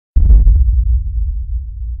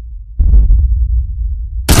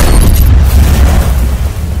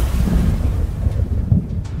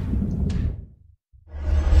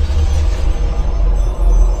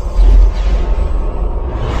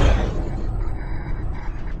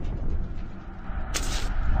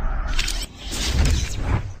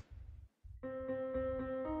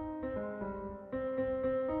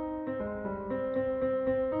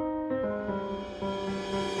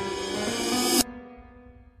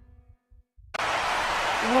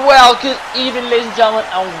Well, good evening, ladies and gentlemen,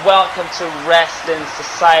 and welcome to Wrestling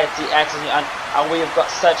Society X. And we have got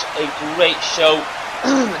such a great show.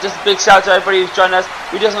 Just a big shout out to everybody who's joined us.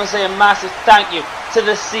 We just want to say a massive thank you to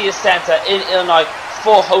the Sears Center in Illinois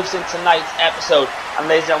for hosting tonight's episode. And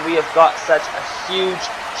ladies and gentlemen, we have got such a huge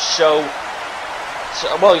show.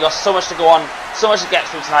 Well, we've got so much to go on, so much to get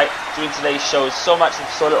through tonight during today's show. So much in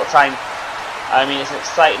so little time. I mean, it's an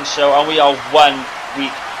exciting show, and we are 1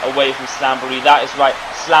 week away from Slam Boree. That is right,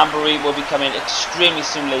 Slam Boree will be coming extremely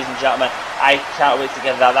soon, ladies and gentlemen. I can't wait to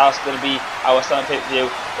get that. That's going to be our summer pay-per-view.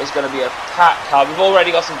 It's going to be a packed card. We've already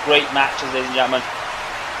got some great matches, ladies and gentlemen.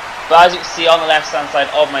 But as you can see on the left-hand side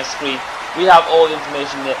of my screen, we have all the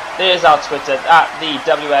information there. There's our Twitter at the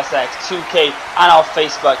WSX2K and our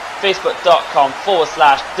Facebook,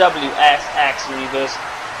 facebook.com/WSX Universe.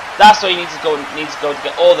 That's where you need to go to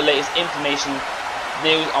get all the latest information,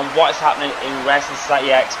 news on what is happening in Wrestling Society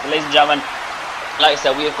X. But ladies and gentlemen, like I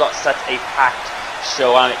said, we have got such a packed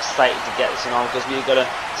show. I'm excited to get this on because we're going to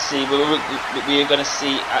see,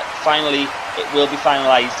 finally, it will be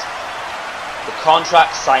finalised, the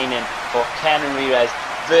contract signing for Ken Ramirez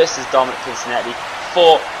versus Dominick Pincinetti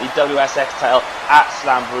for the WSX title at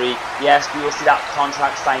Slam Boree. Yes, we will see that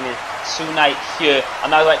contract signing tonight here. And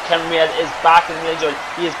now, like, Ken Ramirez is back in the ring.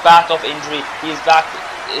 He is back off injury. He is back.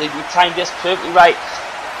 We timed this perfectly right.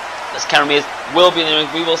 As Ken Ramirez will be in the ring.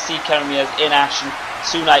 We will see Ken Ramirez in action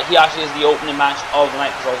tonight. He actually is the opening match of the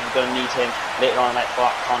night because we're going to need him later on the night for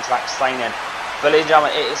that contract signing. But ladies and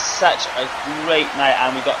gentlemen, it is such a great night,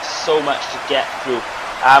 and we've got so much to get through.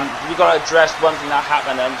 We've got to address one thing that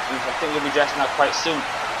happened, and I think we'll be addressing that quite soon.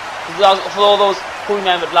 For all those who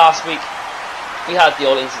remembered last week, we had the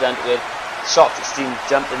old incident with Shocked Extreme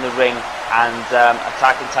jumped in the ring and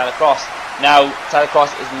attacking Tyler Cross. Now Tyler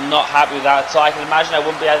Cross is not happy with that, so I can imagine I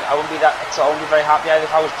wouldn't be very happy either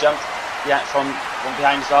if I was jumped from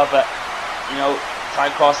behind as well. But you know,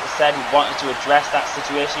 Tyler Cross has said he wanted to address that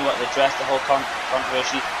situation, he wanted to address the whole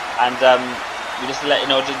controversy, and we just to let you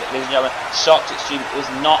know, ladies and gentlemen, Shocked Extreme is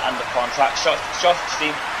not under contract. Shocked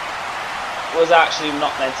Extreme was actually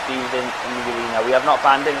not meant to be in the arena. We have not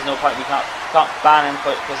banned him. There's no point. We can't ban him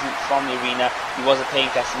from the arena. He was a paying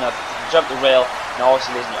customer. He jumped the rail. Now,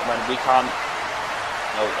 obviously, ladies and gentlemen, we can't.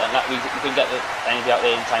 We can get anybody out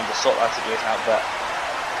there in time to sort that situation out. But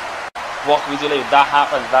what can we do later? That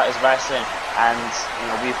happens. That is wrestling, and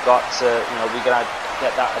we've got to. We're gonna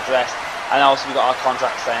get that addressed. And also we got our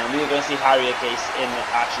contract signing. We are going to see Agace in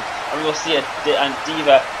action, and we will see a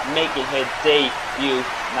diva making her debut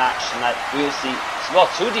match tonight. We will see, well,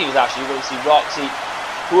 two divas actually. We're going to see Roxiee,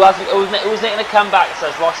 who's making a comeback. So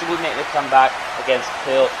Roxiee will be making a comeback against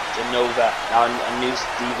Genova. Now a new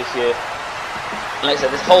diva here. And like I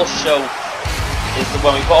said, this whole show is the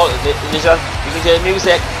one we got. You can hear the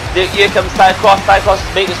music. Here comes Tyler Cross. Tyler Cross is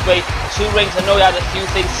making his way to rings. I know he had a few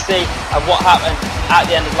things to say and what happened at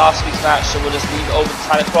the end of last week's match, so we'll just leave it over to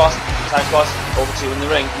Tyler Cross. Tyler Cross, over to you in the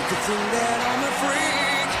ring. You could think that I'm a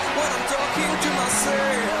freak when I'm talking to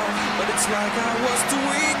myself, but it's like I was too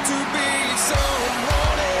weak to be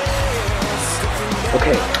someone else.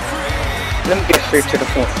 Okay, let me get straight to the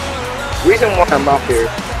point. The reason why I'm out here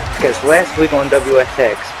is because last week on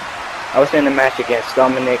WSX, I was in a match against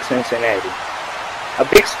Dominick Pincinetti, a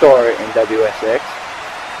big star in WSX.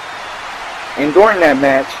 And during that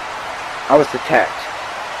match, I was attacked.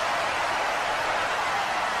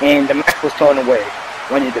 And the match was thrown away.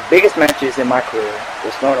 One of the biggest matches in my career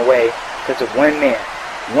was thrown away because of one man.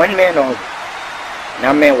 One man only. And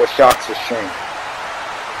that man was Shocked Extreme.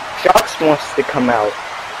 Shocked wants to come out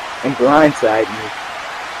and blindside me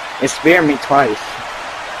and spear me twice.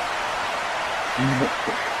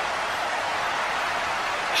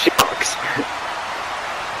 Shocked.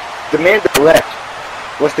 The man that left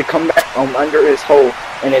was to come back from under his hole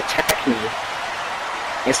and attack me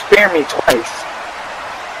and spear me twice,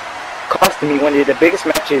 costing me one of the biggest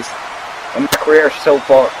matches in my career so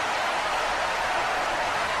far.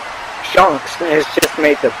 Shocked has just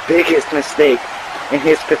made the biggest mistake in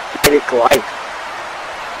his pathetic life.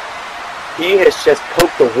 He has just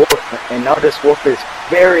poked the wolf, and now this wolf is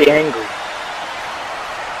very angry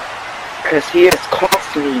because he has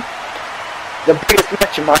cost me the biggest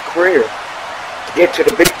match in my career. To get to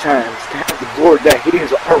the big times, to have the glory that he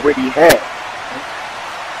has already had.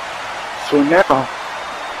 So now,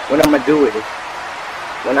 what I'm going to do is,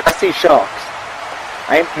 when I see Shocked,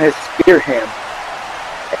 I'm going to spear him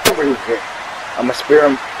everywhere. I'm going to spear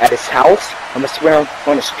him at his house, I'm going to spear him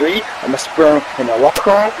on the street, I'm going to spear him in the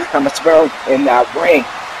locker room, I'm going to spear him in that ring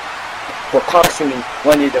for costing me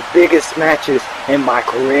one of the biggest matches in my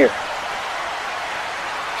career.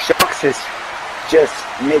 Shocked has just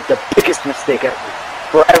made the biggest mistake ever.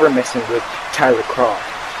 forever messing with Tyler Cross.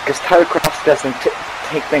 Because Tyler Cross doesn't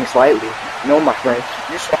take things lightly. No, my friend,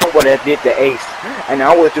 you saw what I did to Ace, and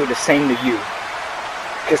I will do the same to you.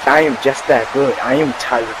 Because I am just that good. I am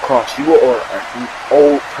Tyler Cross. You are an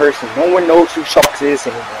old person. No one knows who Sharks is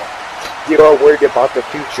anymore. You are worried about the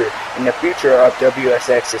future, and the future of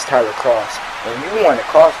WSX is Tyler Cross. And you want to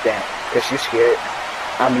cause that because you're scared.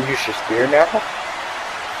 I'm going to use your spear now.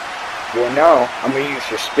 Well, now I'm going to use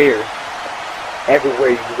your spear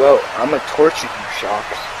everywhere you go. I'm going to torture you,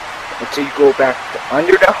 Sharks, until you go back to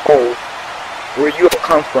under the hole where you have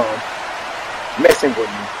come from, messing with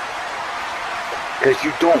me. Because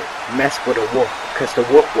you don't mess with a wolf, because the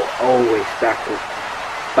wolf will always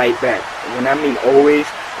fight back. When I mean always,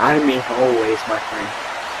 I mean always, my friend.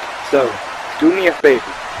 So, do me a favor.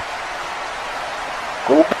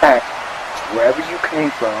 Go back to wherever you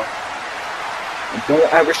came from, and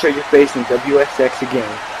don't ever show your face in WSX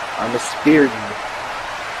again. I'ma spear you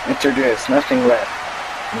until there's nothing left.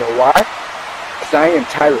 You know why? Because I am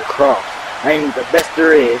Tyler Cross. I am the best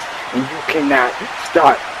there is, and you cannot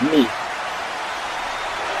stop me.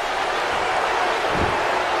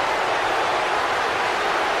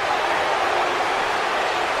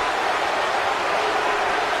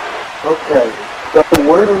 Okay, so the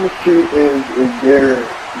word on the street is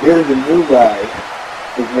there's a new guy.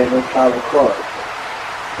 His name is Tyler Cross.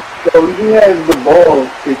 So he has the balls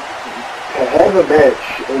to have a match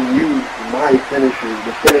and use my finisher,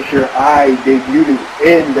 the finisher I debuted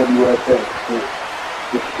in WSX,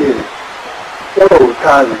 the Spirit. So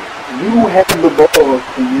Tyler, you have the balls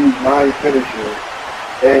to use my finisher,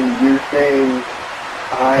 and you're saying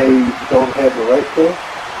I don't have the right to?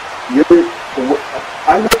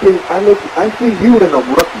 I see you as a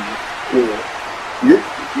rookie here. You're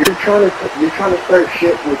trying to start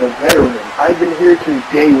shit with a veteran. I've been here since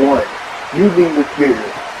day one, using the spear,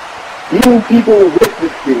 beating people with the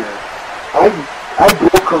spear. I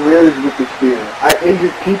broke careers with the spear. I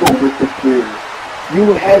injured people with the spear.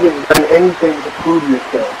 You haven't done anything to prove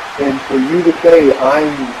yourself, and for you to say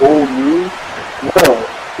I'm old news, well,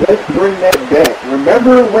 let's bring that back.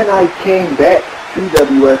 Remember when I came back to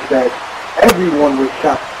WSX? Everyone was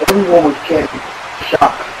shocked. Everyone was chanting,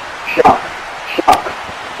 shock, shock, shock,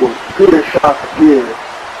 or scooter shock spear.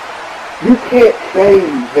 You can't say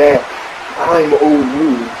that I'm old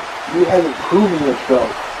news. You haven't proven yourself.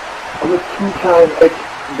 I'm a two-time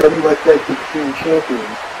WSX Extreme Champion.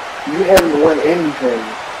 You haven't won anything.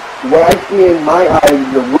 What I see in my eyes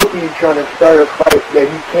is a rookie trying to start a fight that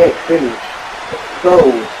he can't finish. So,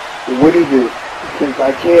 what is it? Since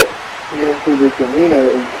I can't get into this arena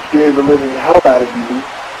and scare the living hell out of you,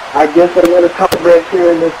 I guess I gotta come back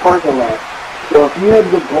here in this parking lot. So if you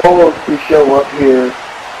have the balls to show up here,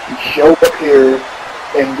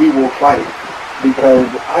 and we will fight. Because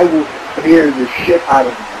I will scare the shit out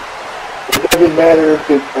of you. It doesn't matter if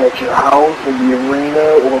it's at your house, in the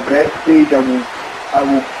arena, or backstage. I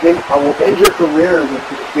will end your career with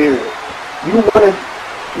the spirit. You're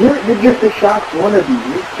just a Shock's wannabe.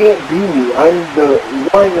 You can't be me. I'm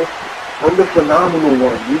the phenomenal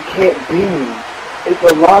one. You can't be me. It's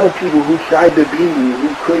a lot of people who tried to be me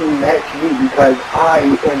who couldn't match me because I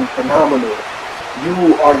am phenomenal.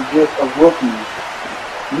 You are just a rookie.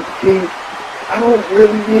 You see, I don't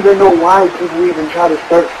really even know why people even try to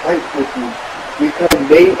start fights with me. Because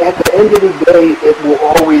at the end of the day, it will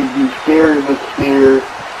always be spear,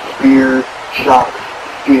 shock,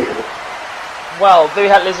 spear. Well, there we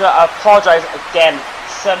have Lizer. I apologise again.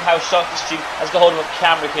 Somehow Shock Stream has got hold of a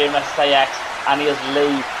camera here in SIX and he has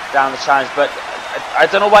laid down the challenge, but I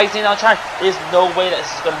don't know why he's laying down the challenge. There's no way that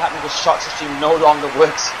this is going to happen because Shock Stream no longer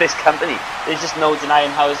works for this company. There's just no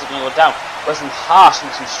denying how this is going to go down. There's some harsh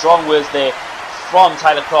and some strong words there from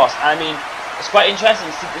Tyler Cross, and I mean, it's quite interesting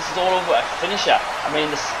to see this is all over a finisher. I mean,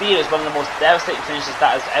 the spear is one of the most devastating finishers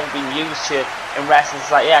that has ever been used here in Wrestling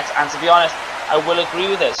Society X, and to be honest, I will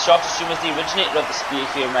agree with this. Shock Stream was the originator of the spear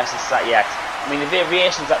here in Wrestling Society X. I mean, the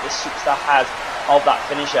variations that this superstar has of that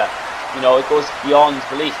finisher, you know, it goes beyond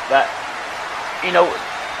belief. That, you know,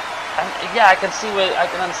 and yeah, I can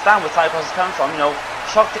understand where Tyler Cross is coming from. You know,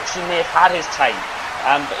 Shock Stream may have had his time,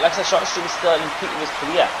 but like I said, Shock Stream is still in the peak of his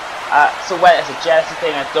career. So whether it's a jealousy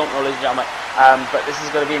thing, I don't know, ladies and gentlemen. But this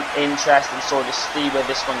is going to be an interesting sort of see where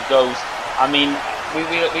this one goes. I mean, we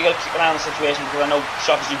got to keep an eye on the situation because I know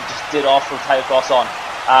Shock Stream just did offer Tyler Cross on.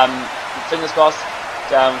 Fingers crossed.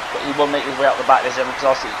 He won't make his way out the back, because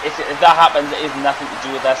obviously if that happens, it is nothing to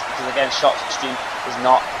do with us, because again, Shock Stream is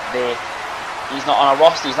not there. He's not on our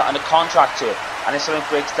roster. He's not under contract here. And if something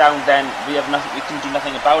breaks down, then we can do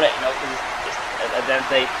nothing about it. You know, because it's at the end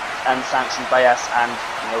of the day unsanctioned by us, and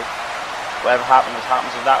you know, whatever happens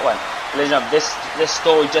with that one. ladies and gentlemen, this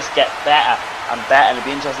story just gets better and better, and it'll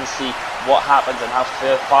be interesting to see what happens and how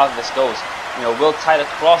far this goes. You know, will Tyler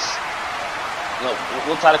Cross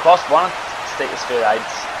want to take this further?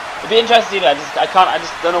 It'd be interesting to see. I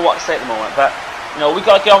just don't know what to say at the moment. But you know, we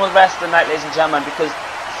got to get on with the rest of the night, ladies and gentlemen, because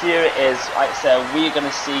here it is. Like I said, we're going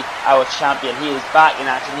to see our champion. He is back in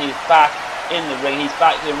action. He is back in the ring. He's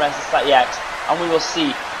back doing Wrestling Society X, and we will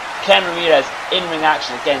see Ken Ramirez in ring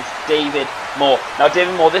action against David Moore. Now,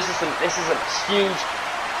 David Moore, this is a huge,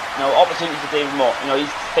 opportunity for David Moore. You know,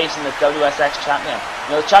 he's facing the WSX champion.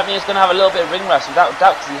 You know, the champion is going to have a little bit of ring rust, without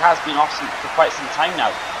doubt, because he has been off for quite some time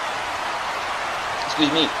now.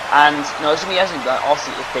 Excuse me. And you know, it's going to be interesting that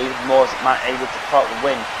obviously if David Moore is able to put the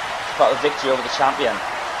win, to put the victory over the champion.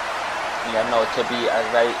 You never know, it could be a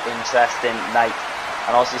very interesting night.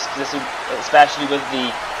 And also, especially with the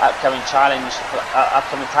upcoming challenge,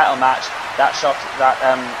 upcoming title match, that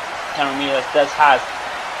Ken Ramirez does have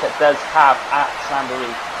at Slam Boree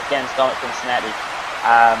against Dominick Pincinetti.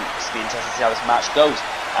 It's be interesting to see how this match goes.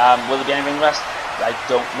 Will there be any ring rust? I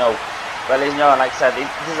don't know. But ladies and gentlemen, like I said, this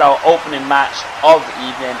is our opening match of the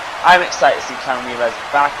evening. I'm excited to see Ken Ramirez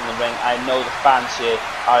back in the ring. I know the fans here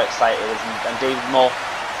are excited, and David Moore,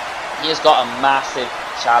 he has got a massive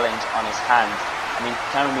challenge on his hands. I mean,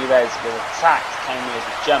 Ken Ramirez was attacked, Ken Ramirez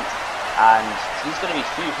was jumped, and he's going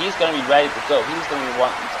to be ready to go. He's going to be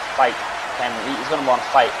wanting to fight he's going to want to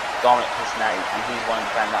fight Dominick Pincinetti, and he's wanting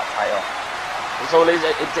to defend that title. So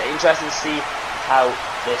it's interesting to see how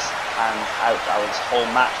this pans out, how this whole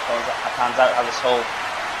match pans out, how this whole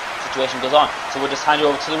situation goes on. So we'll just hand you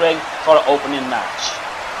over to the ring for our opening match.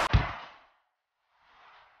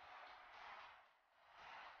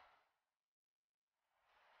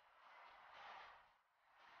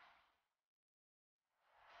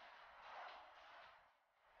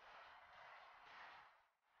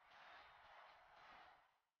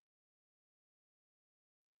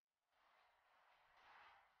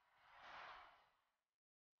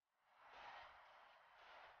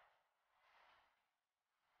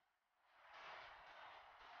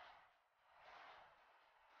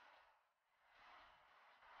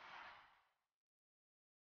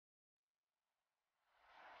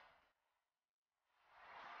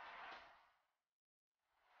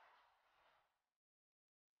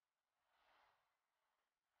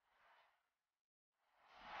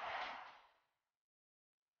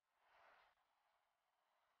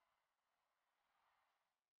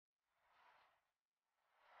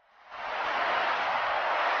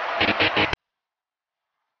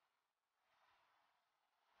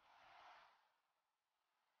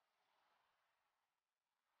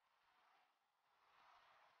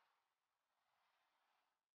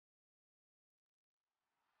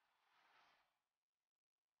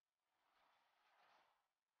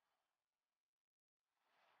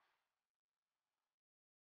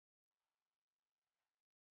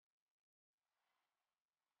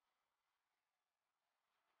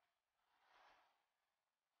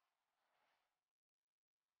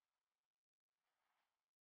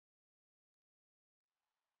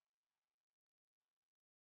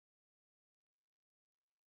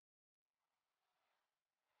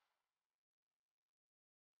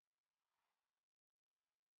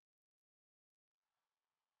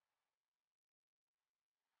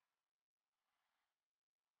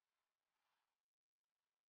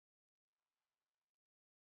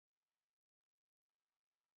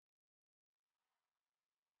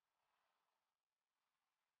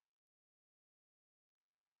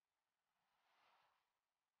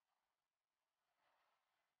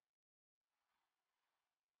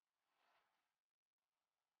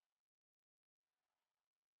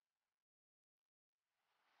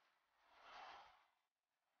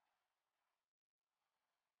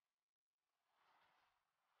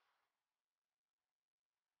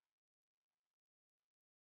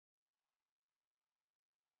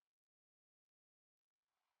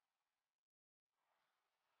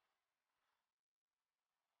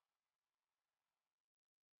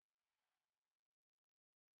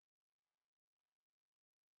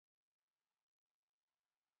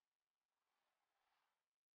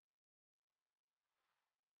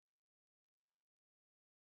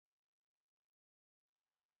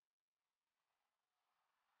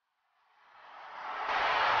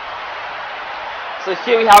 So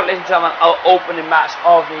here we have, ladies and gentlemen, our opening match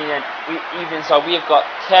of the evening. So we have got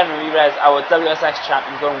Ken Ramirez, our WSX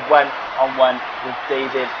champion, going one-on-one with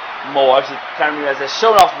David Moore. Obviously, Ken Ramirez has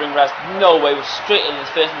shown off ring rust. No way, was straight in his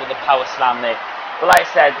first with the power slam there. But like I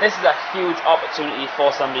said, this is a huge opportunity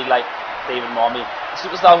for somebody like David Moore. I mean, a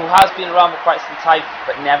superstar who has been around for quite some time,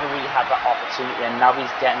 but never really had that opportunity, and now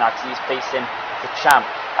he's getting that because he's facing the champ.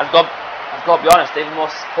 I've got I've got to be honest, David Moore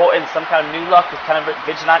supporting some kind of new look, with kind of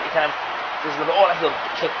vigilante, kind of, there's a little bit, oh, that little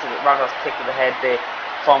kick to the, Ramirez kick to the head there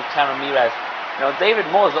from Ramirez. You know, David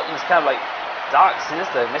Moore is looking this kind of like dark,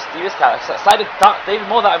 sinister, mysterious character. Side of dark David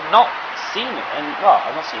Moore that I've not seen, and well,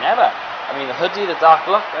 I've not seen ever. I mean, the hoodie, the dark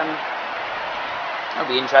look, and it'll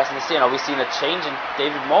be interesting to see. Are we seeing a change in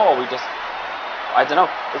David Moore, or we just, I don't know.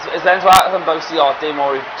 Is there anything to happen about David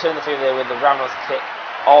Moore returned the favour there with the Ramirez kick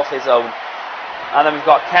of his own. And then we've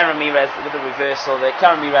got Ramirez with the reversal there.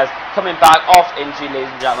 Ramirez coming back off injury,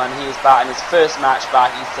 ladies and gentlemen. He is back in his first match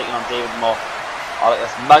back. He's taking on David Moore. Oh, look at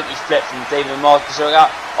this monkey flip from David Moore.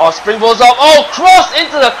 Oh, springboards up. Oh, cross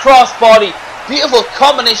into the crossbody. Beautiful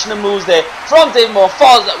combination of moves there from David Moore.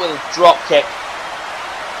 Follows up with a drop kick.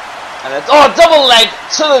 And then, oh, double leg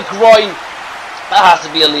to the groin. That has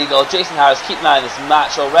to be illegal. Jason Harris, keep an eye on this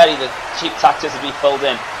match already. The cheap tactics will be filled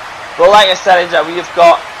in. But like I said, we've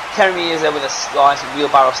got Ramirez there with a nice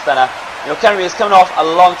wheelbarrow stunner. You know, Ramirez is coming off a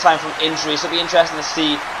long time from injury, so it'll be interesting to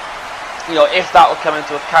see, you know, if that will come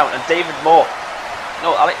into account. And David Moore,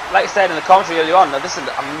 you know, like I said in the commentary earlier on, now this is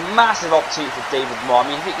a massive opportunity for David Moore.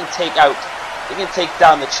 I mean, if he can take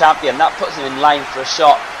down the champion, that puts him in line for a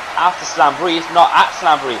shot after Slam Boree, if not at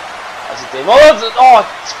Slam Boree. David Moore. Oh,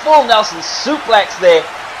 it's full Nelson suplex there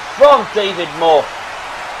from David Moore,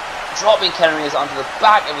 dropping Ramirez onto the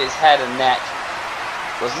back of his head and neck.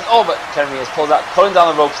 Oh, but Ramirez pulls out, pulling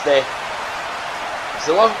down the ropes there.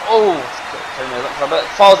 So, oh, Ramirez looking for a bit,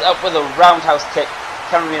 follows up with a roundhouse kick.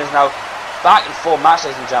 Ramirez now back and forth match,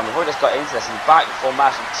 ladies and gentlemen. We've already just got into this, and back and forth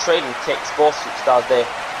match and trading kicks, both superstars there.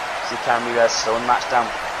 See Ramirez slowing the match down.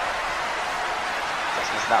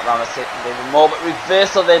 Just missing that roundhouse kick from David Moore, but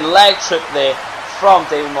reversal there, leg trip there from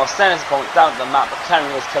David Moore, sending his opponent down to the mat, but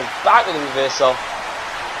Ramirez comes back with a reversal.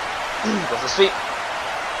 Goes the sweep.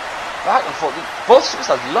 Back and forth. Both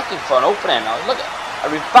superstars looking for an opening. Now look at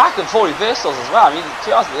back and forth reversals as well. I mean, to be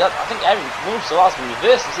honest, I think every move so far has been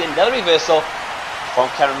reversed. We see another reversal from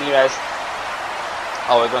Ramirez.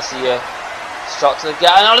 Oh, we're going to see a shot to the gut.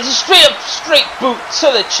 And now there's a straight boot to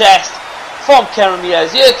the chest from Ramirez.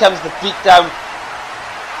 Here comes the beatdown.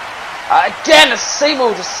 Again, the same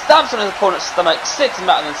move, just stamps on his opponent's stomach, sits him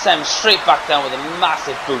out, and then sends him straight back down with a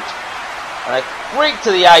massive boot. And a break to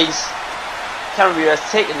the eyes. Ramirez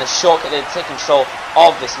taking the shortcut there to take control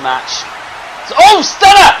of this match. So, oh,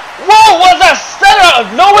 stunner! Whoa, what's that stunner out of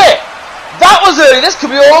nowhere? That was early, this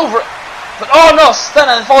could be all over. But oh no,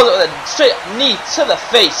 stunner, and follows it with a straight knee to the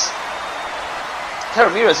face.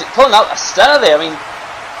 Ramirez pulling out a stunner there. I mean,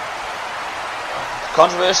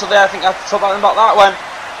 controversial there. I think I have to talk about that one.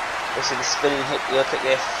 You see the spinning hit kick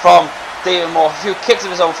there from David Moore. A few kicks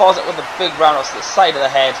of his own, follows it with a big roundhouse to the side of the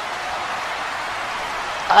head.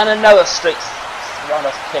 And another straight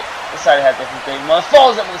roundhouse kick to the side of the head there from David Moore.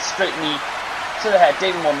 Follows up with a straight knee to the head.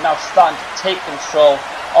 David Moore now starting to take control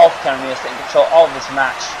of Ramirez, taking control of this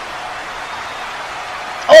match.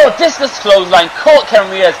 Oh, discus clothesline, caught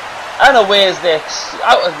Ramirez, and away is there,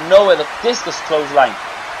 out of nowhere, the discus clothesline.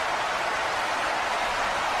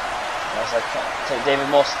 That's like David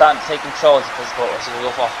Moore starting to take control as his opponent. What's he going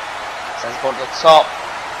to go for? Sends his opponent to the top.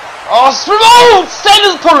 Oh, sends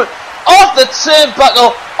his opponent off the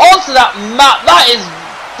turnbuckle onto that mat. That is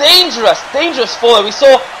dangerous for him. We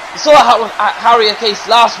saw that happen with Agace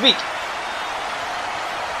last week,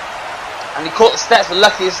 and he caught the steps, but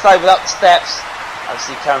luckily this time without the steps.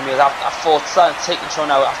 Obviously, Ramirez after that fall, starting to take control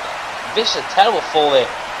now after a vicious, terrible fall there.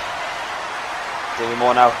 David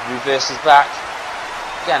Moore now reverses back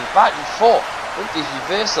again, back and forth with these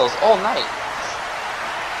reversals all night.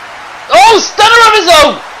 Oh, stunner of his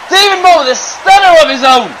own! David Moore with a stunner of his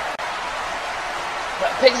own.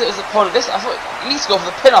 Picks it as his opponent. I thought at least go for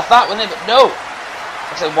the pin off that one, but no.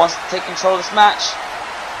 Looks like he wants to take control of this match.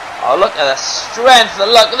 Oh, look at the strength!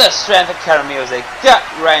 Look at the strength of Ramirez. A gut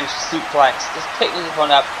wrench suplex, just picking his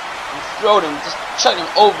opponent up and throwing him, just chucking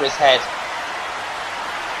him over his head.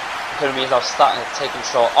 Ramirez now starting to take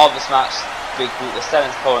control of this match. Big boot, they're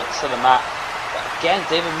sending his opponent to the mat. But again,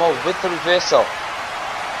 David Moore with the reversal.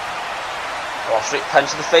 Oh, straight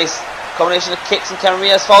punch to the face. Combination of kicks and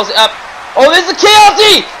Ramirez follows it up. Oh, there's the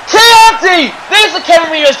KRT! KRT! There's the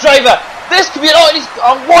Ramirez driver! This could be what is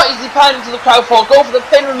he pounding to the crowd for? Go for the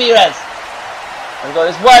pin, Ramirez! And we've got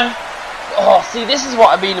this one. Oh, see, this is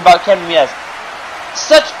what I mean about Ramirez.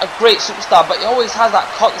 Such a great superstar, but he always has that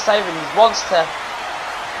cocky side of him. He wants to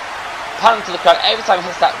pound to the crowd every time he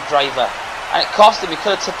hits that driver. And it cost him. He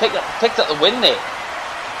could have picked up the win there.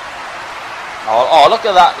 Oh, look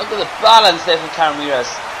at that. Look at the balance there from Ramirez.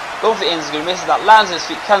 Going for the enziguri, misses that, lands on his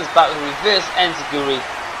feet, comes back with a reverse enziguri.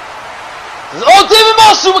 Oh, David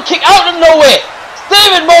Moore super kick out of nowhere! It's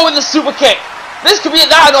David Moore with the super kick! This could be it.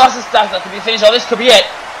 That could be the finish. Or this could be it.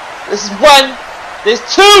 This is one. There's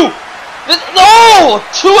two. No!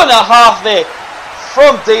 2.5 there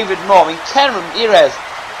from David Moore. I mean, Ken Ramirez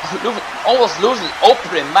almost losing the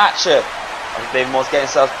opening match here. David Moore's getting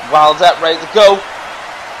himself wound up, ready to go.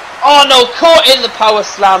 Oh no, caught in the power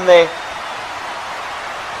slam there.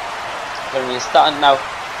 Henry is starting now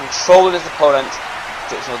controlling his opponent,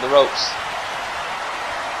 drifting over the ropes.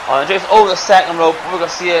 On the drift over the second rope, we're going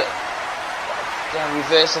to see a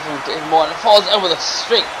reversal from David Moore, and it falls over the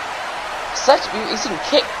streak. He's seen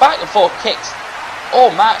kick back and forth kicks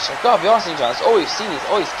all match. I've got to be honest with you, John. That's all we've seen is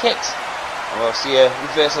all these kicks. And we'll see a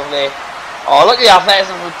reversal there. Oh, look at the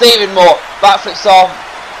athleticism from David Moore. Backflips off.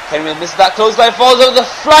 Henry misses that clothesline, falls over the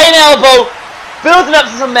flying elbow, building up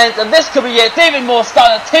some momentum. This could be it. David Moore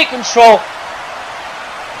starting to take control.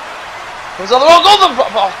 Comes on the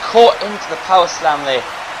wrong, caught into the power slam there.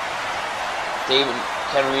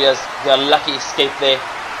 Henry has got a lucky escape there.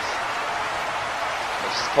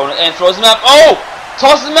 Makes his opponent in, throws him up. Oh!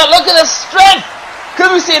 Tosses him out. Look at the strength!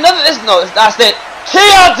 Could we see another? That's it.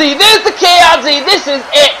 KRD! There's the KRD! This is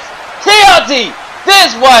it! KRD!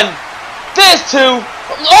 There's one! There's two!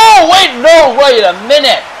 Oh, wait a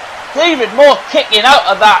minute! David Moore kicking out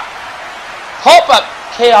of that pop-up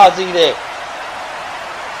KRD there.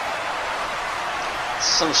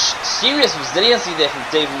 Some serious resiliency there from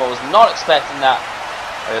David Moore. Was not expecting that.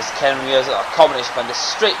 There's Ken Ramirez, a combination of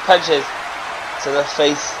straight punches to the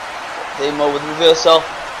face. David Moore with reversal.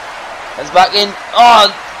 Comes back in. Oh,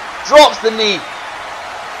 drops the knee.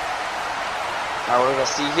 Now what we're going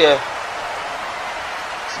to see here.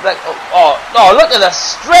 Oh, look at the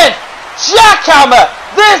strength. Jackhammer.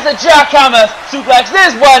 There's the jackhammer suplex.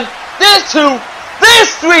 There's one. There's two.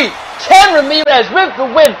 There's three. Ken Ramirez with the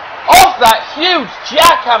win off that huge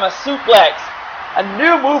jackhammer suplex. A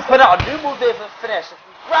new move put out. A new move there for the finish.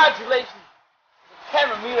 Congratulations to Ken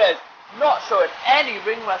Ramirez. Not showing any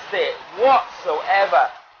ring rust there whatsoever.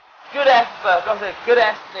 Good effort. Good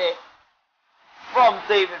effort there from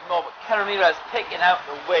David Moore. But Ken Ramirez picking out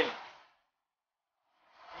the win.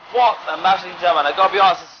 What a match, ladies and gentlemen. I gotta be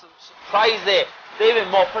honest, there's some surprise there.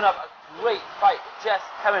 David Moore putting up a great fight, just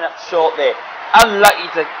coming up short there.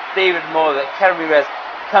 Unlucky to David Moore that Ken Ramirez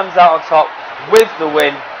comes out on top with the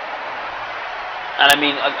win. And I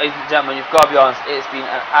mean, ladies and gentlemen, you've got to be honest, it's been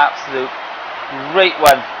an absolute great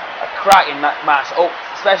one. A cracking match,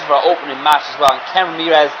 especially for our opening match as well. And Ken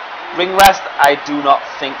Ramirez, ring rest? I do not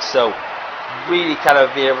think so. Really kind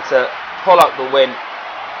of be able to pull out the win.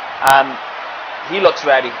 He looks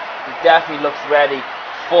ready. He definitely looks ready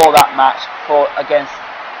for that match against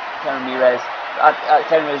Ken Ramirez.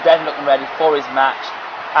 Ken Ramirez is definitely looking ready for his match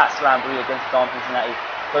at Slam Boree against Pincinetti.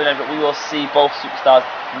 But we will see both superstars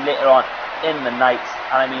later on in the night.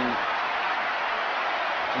 And I mean,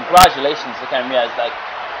 congratulations to Ken Ramirez. Like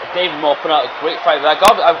David Moore put out a great fight. I'm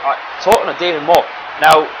talking to David Moore.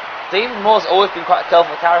 Now, David Moore's always been quite a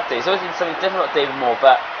colourful character. He's always been something different about David Moore,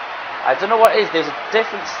 but I don't know what it is. There's a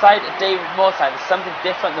different side of David Moore's side. There's something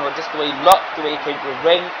different than just the way he looked, the way he came to the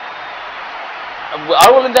ring. And I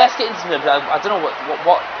will investigate into it. I don't know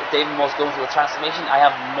what David Moore's going through the transformation. I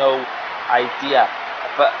have no idea.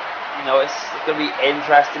 But you know, it's going to be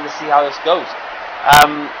interesting to see how this goes.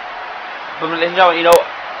 But ladies and gentlemen, you know,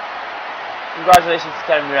 congratulations to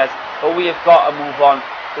Ken Ramirez. But we have got to move on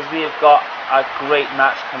because we have got a great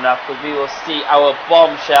match coming up. Because we will see our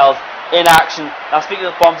Bombshells in action. Now, speaking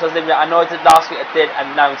of Bombshells, I know I did last week. I did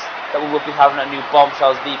announce that we will be having a new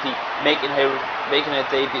Bombshells VP making their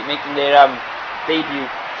debut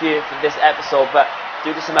here for this episode. But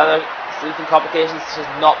due to some other sleeping complications, she's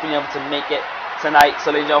not been able to make it tonight.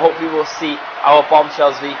 So, you know, hopefully we'll see our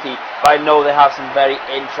Bombshells VP. But I know they have some very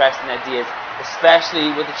interesting ideas,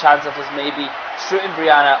 especially with the chance of us maybe stripping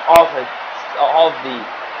Brianna of the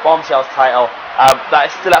Bombshells title. That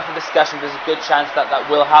is still up for discussion. There's a good chance that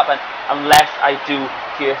will happen unless I do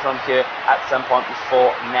hear from here at some point before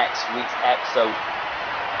next week's episode.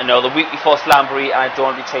 I know the week before Slam Boree, and I don't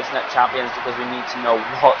want to be chasing up champions because we need to know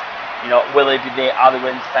what, you know, will they be there, are they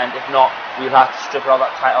willing to defend? If not, we'll have to strip her of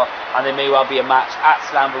that title, and there may well be a match at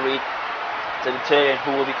Slam Boree to determine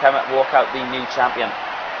who will walk out the new champion.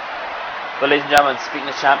 But ladies and gentlemen, speaking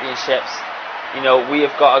of championships, you know, we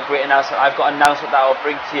have got a great announcement. I've got an announcement that I'll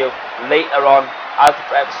bring to you later on as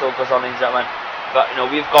the episode goes on, ladies and gentlemen. But, you know,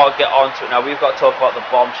 we've got to get on to it now. We've got to talk about the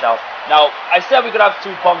Bombshells. Now, I said we could have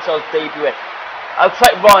two Bombshells debuting. I was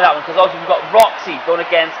quite wrong on that one because also we've got Roxiee going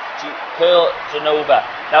against Pearl Genova.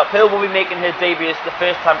 Now, Pearl will be making her debut. It's the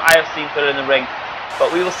first time I have seen Pearl in the ring.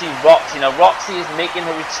 But we will see Roxiee. Now, Roxiee is making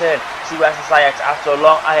her return to SSIX after a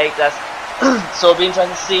long hiatus. So it'll be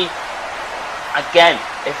interesting to see, again,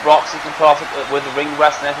 if Roxiee can pull off with the ring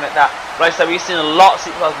rust and everything like that. But like I said, we've seen a lot of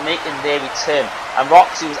Superstars making their return, and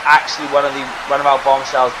Roxiee was actually one of our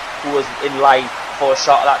bombshells who was in line for a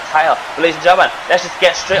shot at that title. But ladies and gentlemen, let's just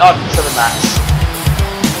get straight on to the match.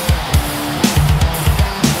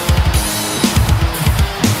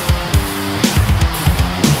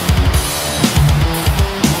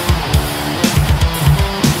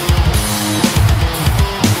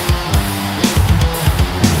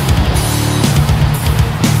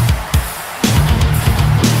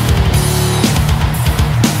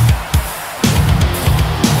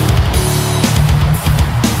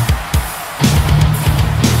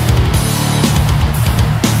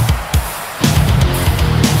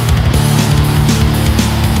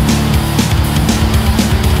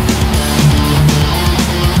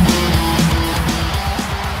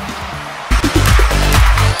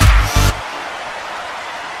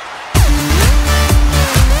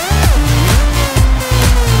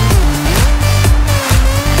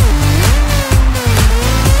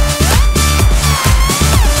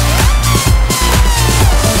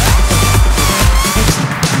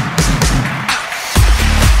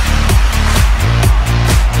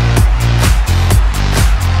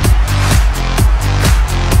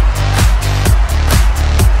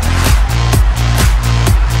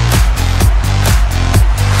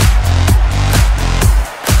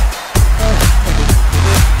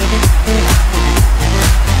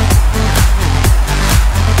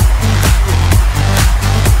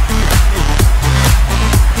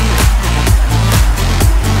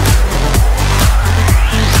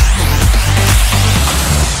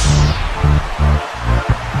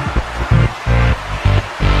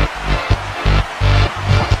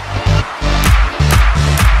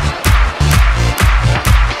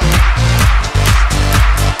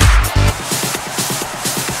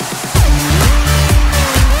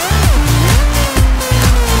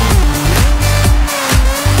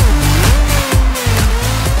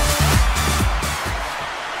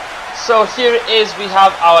 So here it is, we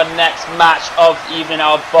have our next match of the evening,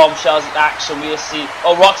 our bombshells in action. We'll see,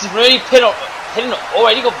 oh, Roxie's already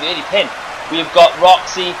already got the early pin. We've got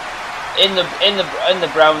Roxiee in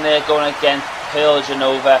the brown there, going against Pearl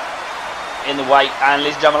Genova in the white. And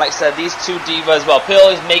ladies and gentlemen, like I said, these two divas, well,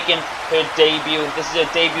 Pearl is making her debut. This is her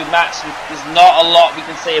debut match. There's not a lot we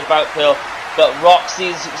can say about Pearl, but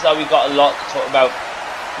Roxie's superstar, we've got a lot to talk about.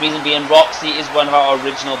 Reason being, Roxiee is one of our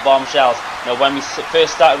original bombshells. You know, when we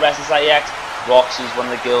first started Wrestling EX, Roxie is one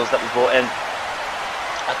of the girls that we brought in.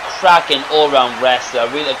 A cracking all-round wrestler, a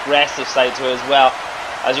really aggressive side to her as well.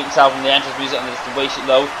 As you can tell from the entrance music and the way she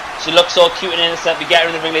looks so cute and innocent. We get her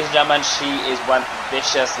in the ring, ladies and gentlemen. She is one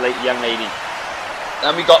vicious young lady.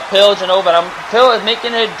 And we got Pearl Genova. And Pearl is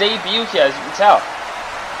making her debut here, as you can tell.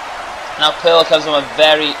 Now Pearl comes from a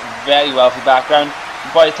very, very wealthy background. You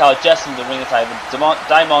can probably tell just from the ring attire, but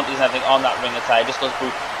Diamond isn't anything on that ring attire. Just goes through.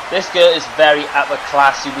 This girl is very upper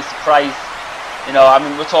class. You'd be surprised. You know, I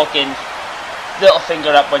mean, we're talking little finger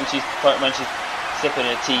up when she's sipping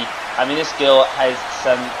her tea. I mean, this girl has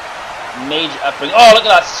some major upbringing. Oh, look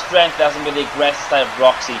at that strength. That's with the aggressive style of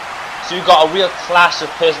Roxiee. So we've got a real clash of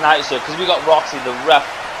personalities here, because we got Roxiee, the rough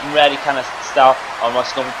and ready kind of style. Oh,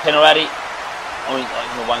 Roxie's going for pin already. Only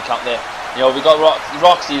one count there. You know, we got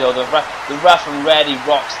Roxiee, though, the rough and ready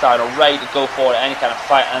rock star, you know, ready to go for any kind of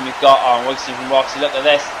fight. And we've got Roxiee from Roxiee. Look at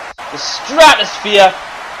this, the stratosphere,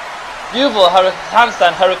 beautiful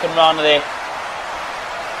handstand hurricane rana there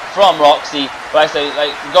from Roxiee. But I say,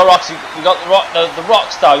 like, we got Roxiee, we got the rock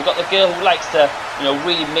star, we got the girl who likes to, you know,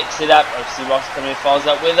 really mix it up. Obviously, Roxiee coming in, follows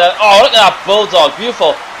up with a, oh, look at that bulldog,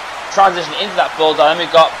 beautiful transition into that bulldog. And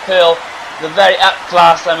we've got Pearl, the very up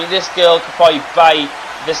class. I mean, this girl could probably buy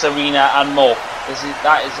this arena and more.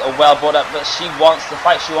 That is a well brought up, but she wants to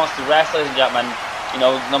fight, she wants to wrestle, ladies and gentlemen. You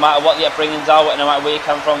know, no matter what the upbringings are, no matter where you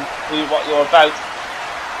come from, what you're about.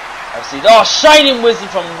 Obviously, oh, shining wisdom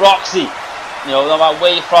from Roxiee. You know, no matter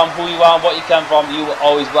where you're from, who you are, what you come from, you are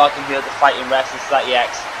always welcome here to fight in Wrestling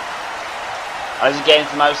EX. And as you get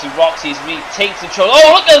into the match, obviously Roxie's really takes control.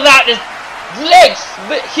 Oh, look at that! There's legs,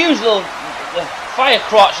 huge little fire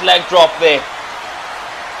crotch leg drop there.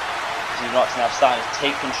 Roxie now starting to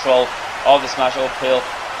take control of this match. Oh, Pearl.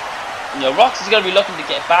 You know, Roxie's going to be looking to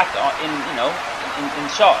get back in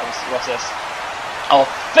shot. What's this? Oh,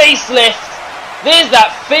 facelift! There's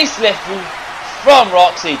that facelift from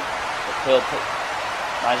Roxie. Pearl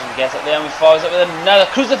managing to get up there, and we follows up with another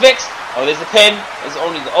crucifix. Oh, there's the pin. There's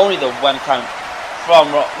only the one count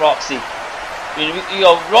from Roxie. You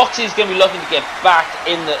know, Roxie is going to be looking to get back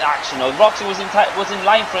in the action. You know, Roxie was in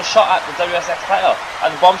line for a shot at the WSX title, at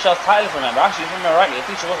the Bombshells title, if you remember. Actually, if I remember rightly, I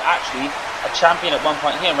think she was actually a champion at one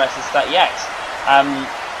point here in Wrestling EX.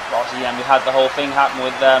 Obviously, we had the whole thing happen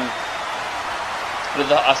with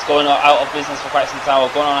us going out of business for quite some time.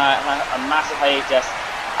 We're going on a massive hiatus,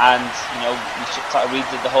 and we sort of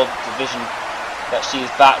redid the whole division. But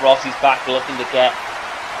she's back. Roxie's back, looking to get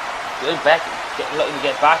back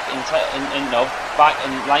back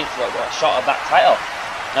in line for a shot of that title.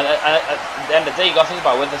 And at the end of the day, you got to think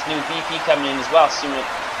about it, with this new VP coming in as well. Soon,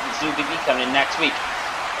 this new VP coming in next week.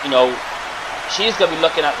 She's going to be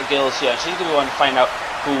looking at the girls here, and she's going to be wanting to find out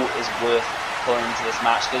who is worth pulling into this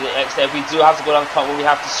match. Because if we do have to go down the point where we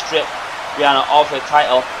have to strip Rihanna of her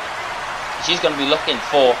title, she's going to be looking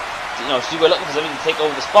for, she's going to be looking for somebody to take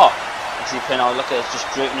over the spot. You see, look at this, just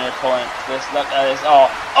draping her opponent. Look at this. Oh,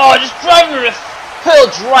 just driving her, Pearl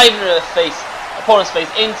driving her opponent's face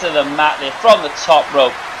into the mat there from the top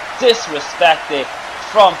rope. Disrespect there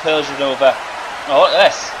from Pearl Genova. Oh, look at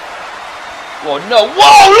this. Whoa, no.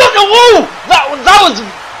 Whoa, look at, whoa! That was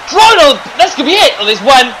drawn on. This could be it. Oh, there's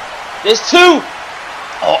one. There's two.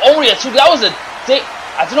 Oh, only a two. That was a dick.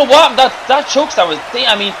 I don't know what happened. That chokeslam was.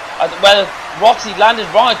 I mean, whether Roxie landed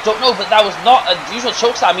wrong, I don't know. But that was not a usual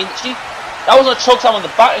chokeslam. I mean, that wasn't a chokeslam on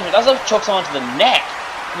the back. That was a chokeslam onto the neck.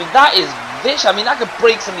 I mean, that is vicious. I mean, that could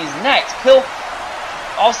break some of these necks. Pill.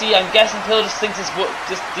 Obviously, I'm guessing Pill just thinks this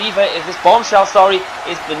diva, this bombshell,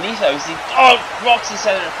 is beneath her. You see, Roxie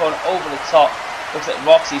sending her opponent over the top. Looks like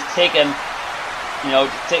Roxie's taking a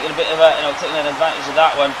bit of taking an advantage of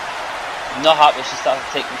that one. Not happy. She starts to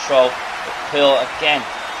take control. But Pill again.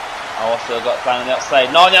 Phil got down on the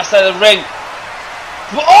outside. No, on the outside of the ring.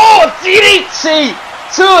 Oh, DDT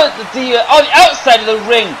to the diva on the outside of the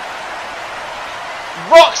ring.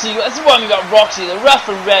 Roxie, this is when we got Roxie, the rough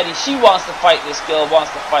and ready. She wants to fight this girl,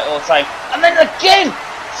 wants to fight all the time. And then again,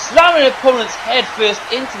 slamming her opponent's head first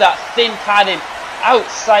into that thin padding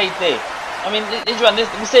outside there. I mean,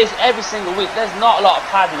 we say this every single week. There's not a lot of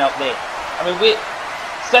padding out there. I mean,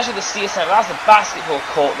 especially the CSM, that's a basketball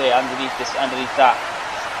court there underneath that.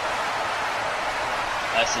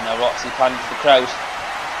 I see now Roxie panning to the crowd.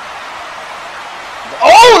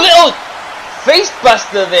 Oh, little face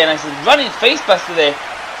buster there, nice running face buster there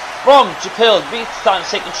from Japil. Starting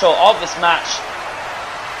to take control of this match.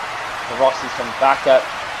 So Roxie's coming back up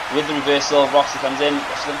with the reversal. Roxie comes in.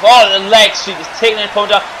 Oh, the leg sweep is taking the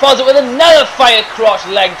opponent down. Follows it with another fire crotch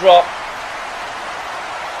leg drop.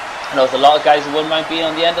 I know there's a lot of guys who wouldn't mind being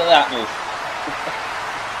on the end of that move.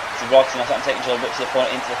 So Roxie now starting to take control, whips the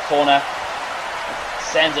opponent into the corner.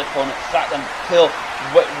 Sends the opponent flat and Pill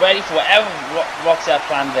ready for whatever Roxie had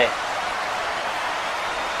planned there.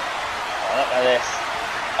 Look at this.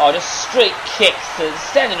 Oh, just straight kicks to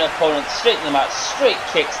sending an opponent straight in the mat. Straight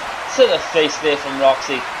kicks to the face there from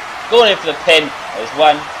Roxie. Going in for the pin. There's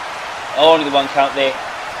one. Only the one count there.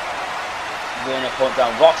 Going the opponent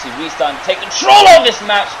down. Roxie restarting to take control of this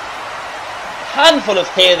match. Handful of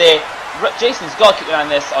hair there. Jason's got to keep an eye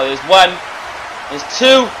on this. Oh, there's one. There's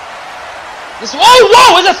two. There's,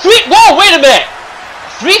 whoa, there's a three. Whoa, wait a minute.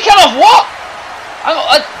 Three count of what?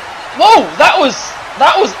 Whoa, that was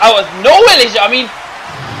out of nowhere. I mean,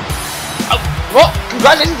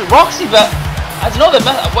 congratulations to Roxie, but I don't know.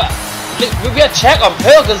 We had to check on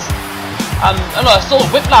Pearl because I saw a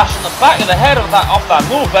whiplash on the back of the head off that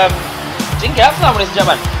move. Didn't get up for that, ladies and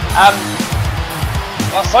gentlemen.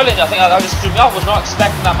 Sorry, I think that just threw me off. Was not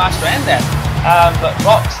expecting that match to end there. But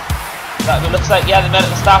Rox, it looks like the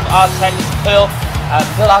medical staff are tending to Pearl.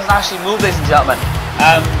 Pearl hasn't actually moved, ladies and gentlemen.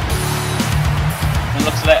 It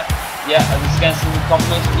looks like. Yeah, I'm just getting some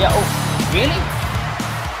confirmation. Yeah, oh, really?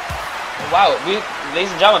 Wow, ladies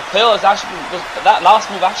and gentlemen, Pearl is actually, that last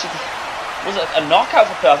move actually was a knockout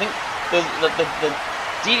for Pearl. I think the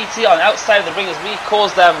DDT on the outside of the ring has really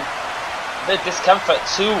caused a bit of discomfort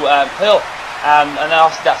to Pearl. And then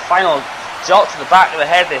obviously that final jolt to the back of the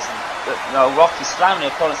head, Roxie slamming the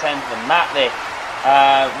opponent's head into the mat there.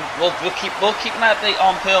 We'll keep an update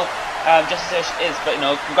on Pearl just as she is. But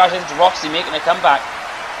congratulations to Roxie making a comeback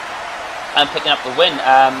and picking up the win.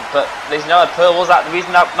 But ladies and gentlemen, Pearl was that the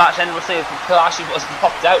reason that match ended was saying Pearl actually was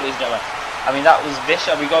knocked out, ladies and gentlemen. I mean, that was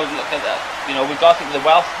vicious. We got to look at that. We got to think of the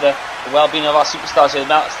well-being of our superstars here. The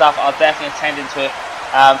amount of staff are definitely attending to it.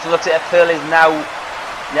 So look at Pearl is now,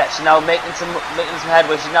 she's now making some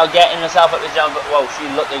headway. She's now getting herself up, ladies and gentlemen. But whoa,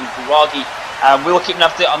 she's looking groggy. We will keep an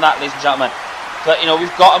update on that, ladies and gentlemen. But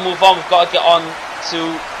we've got to move on. We've got to get on to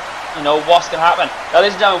what's going to happen. Now,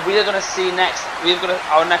 ladies and gentlemen, we are going to see next.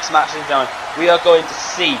 Our next match, ladies and gentlemen. We are going to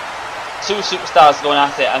see two superstars going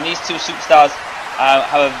at it, and these two superstars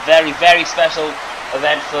have a very, very special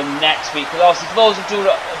event for next week. Because obviously, for those who do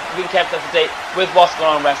been kept up to date with what's going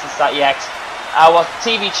on in Wrestling.ex, our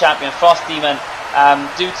TV champion Frost Demon,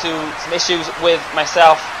 due to some issues with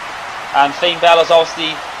myself And Finn Balor's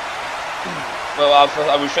obviously, well,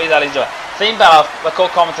 I'll rephrase that later. Finn Balor, my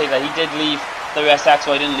co-commentator, he did leave WSX,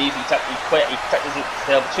 so he didn't leave, he quit, he tucked his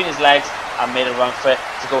tail between his legs and made a run for it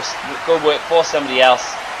to go work for somebody else,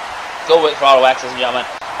 go work for ROX, ladies and gentlemen.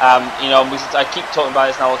 You know, I keep talking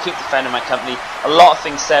about this now, I'll keep defending my company. A lot of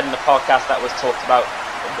things said in the podcast that was talked about.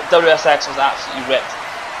 WSX was absolutely ripped,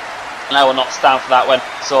 and I will not stand for that one.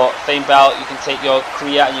 So, Finn Balor, you can take your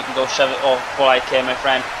career and you can go shove it off before I care, my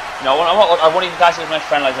friend. You know, I won't even guys with my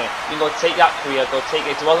friend like that. You can go take that career, go take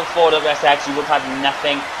it. If it wasn't for WSX, you would have had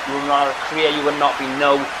nothing. You would not have a career, you would not be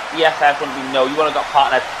no. EFF wouldn't be no. You wouldn't have got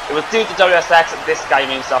partnered. It was due to WSX that this guy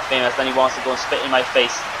made himself famous. Then he wants to go and spit in my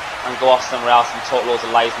face and go off somewhere else and talk loads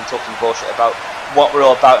of lies and talk some bullshit about what we're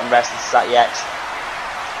all about in Wrestling Society X.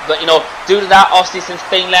 But you know, due to that, obviously since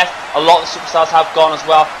Finn left, a lot of the superstars have gone as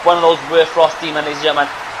well. One of those were Frost Demon, ladies and gentlemen,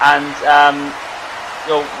 and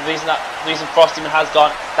you know, the reason Frost Demon has gone,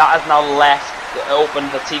 that has now left open.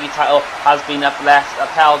 The TV title has been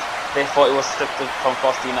upheld. Therefore, it was stripped from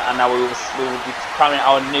Frost Demon, and now we will be crowning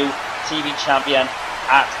our new TV champion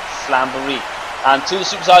at Slam Boree. And two of the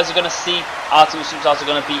superstars you're going to see, our two superstars are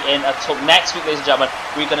going to be in a next week, ladies and gentlemen.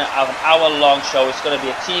 We're going to have an hour-long show. It's going to be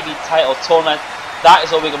a TV title tournament. That is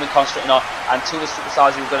all we're going to be concentrating on. And two of the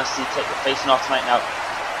superstars you're going to see take the facing off tonight now,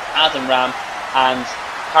 Adam Ram and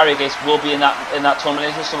Agace will be in that tournament.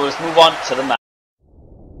 So we'll just move on to the match.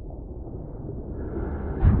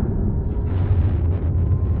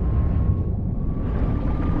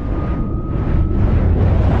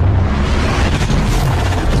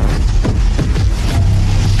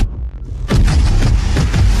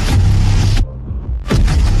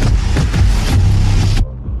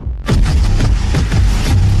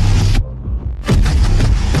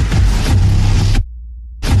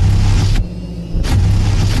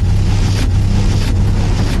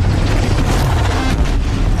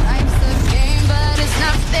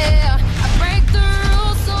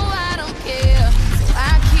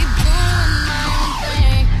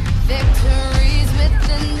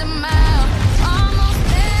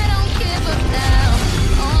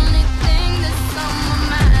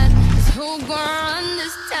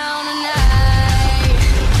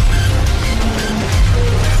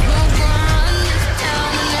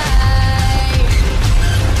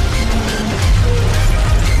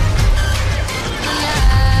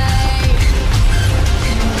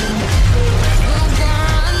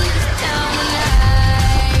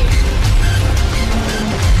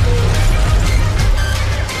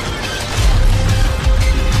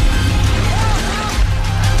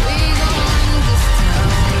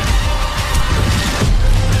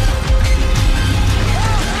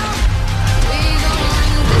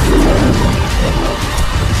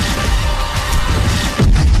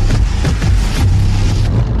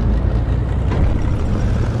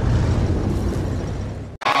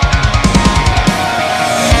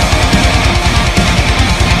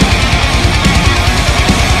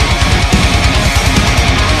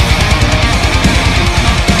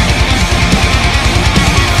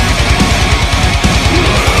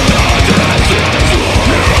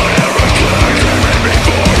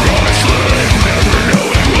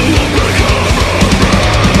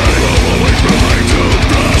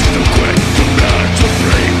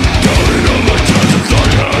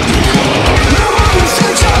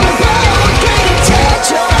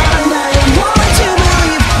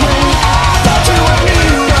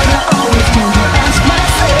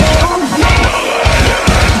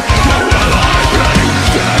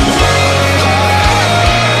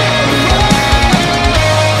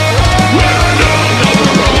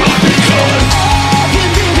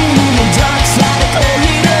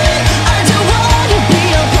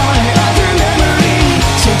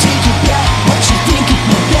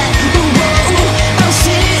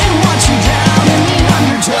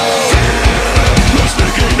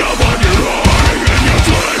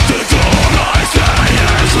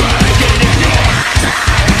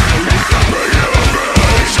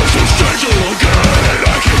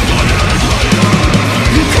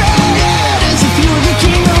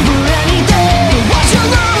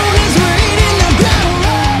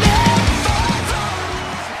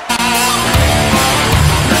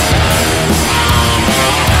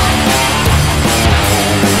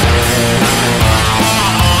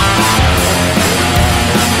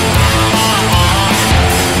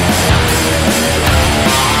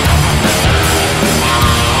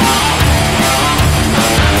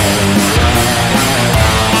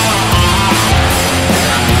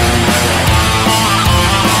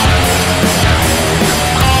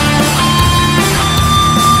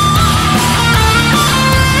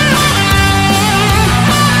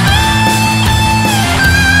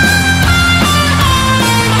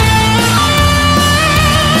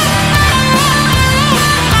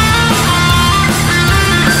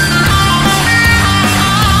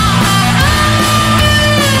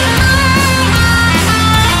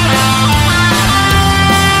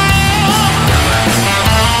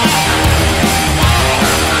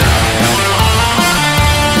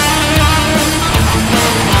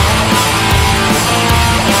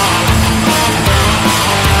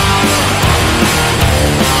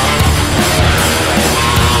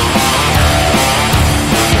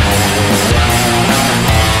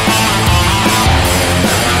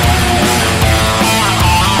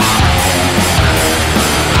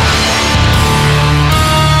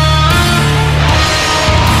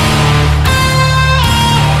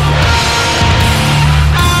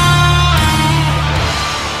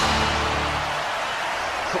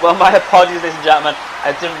 Well, my apologies, ladies and gentlemen.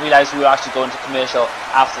 I didn't realise we were actually going to commercial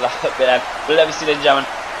after that bit. But let me see, ladies and gentlemen.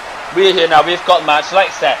 We're here now. We've got the match. Like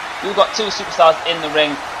I said, we've got two superstars in the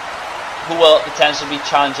ring who will potentially be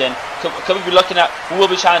challenging. Could we be looking at who will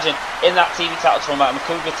be challenging in that TV title tournament? And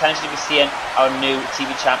could we potentially be seeing our new TV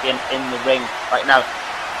champion in the ring right now?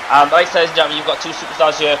 Like I said, ladies and gentlemen, you've got two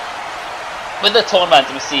superstars here with the tournament.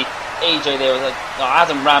 And we see AJ there with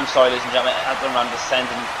Adam Ram. Sorry, ladies and gentlemen, Adam Ram just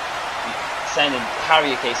sending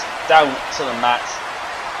Harry Agace down to the mat.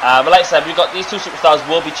 But like I said, we've got these two superstars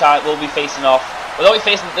will be facing off. Well, they won't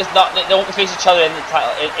be facing each other in the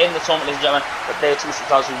title in the tournament, ladies and gentlemen. But they're two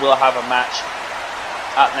superstars who will have a match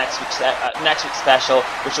at next week's special,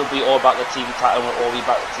 which will be all about the TV title. Will all be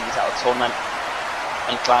about the TV title tournament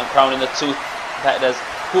and crowning the two competitors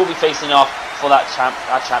who will be facing off for that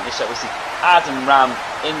championship. We see Adam Ram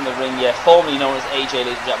in the ring here, formerly known as AJ,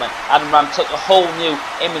 ladies and gentlemen. Adam Ram took a whole new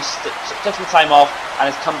image, took some time off,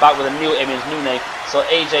 and has come back with a new image, new name. So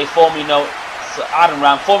Adam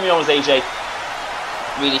Ram, formerly known as AJ,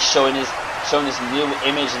 really showing his new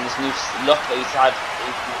image and this new look that he's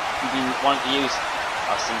been wanting to use.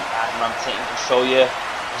 I see Adam Ram taking control here.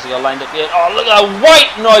 As he got lined up here. Oh, look at that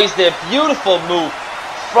white noise there! Beautiful move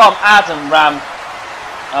from Adam Ram.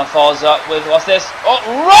 And follows up with, what's this? Oh,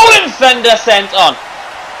 rolling fender sent on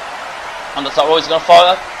the top row. He's going to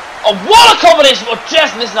follow up. Oh, what a combination! But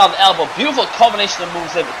just missing out the elbow. Beautiful combination of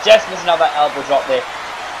moves there, but just missing out that elbow drop there.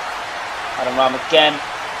 Adam Ram again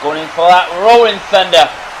going in for that rolling fender.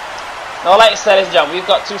 Now, like I said, ladies and gentlemen, we've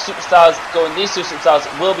got two superstars going. These two superstars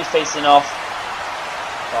will be facing off.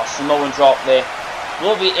 Oh, Samoan drop there.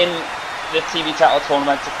 We'll be in the TV title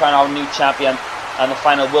tournament to crown our new champion, and the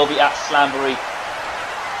final will be at Slam Boree.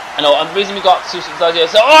 I know, and the reason we got two superstars here,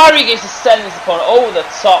 so Agace is sending his opponent over the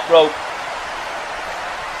top rope.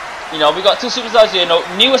 You know, we got two superstars here,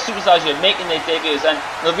 newer superstars here making their debuts, and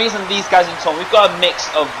the reason these guys in the tournament, we've got a mix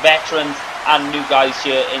of veterans and new guys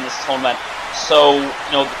here in this tournament. So,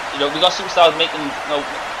 we got superstars making,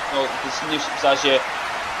 these new superstars here.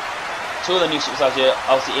 Two of the new superstars here,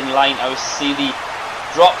 obviously in line. I would see the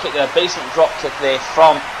drop kick, the basement drop kick there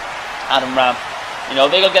from Adam Ram. They're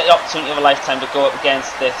going to get the opportunity of a lifetime to go up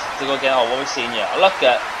against this, to go again. Oh, what are we seeing here? Look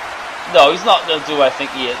at, no, he's not going to do what I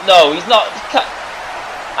think he is. No, he's not.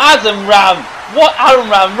 Adam Ram, what? Adam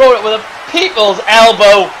Ram wrote it with a people's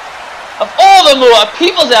elbow. Of all the more, a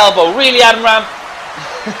people's elbow. Really, Adam Ram?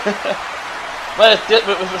 Well,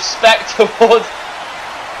 with respect towards.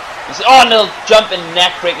 Oh, and a jumping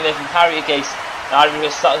neck breaker there from Harry Agace. Now, Harry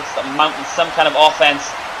Agace started mounting some kind of offense.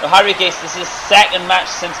 Now, Harry Agace, this is his second match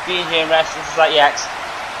since being here in Wrestling Society X.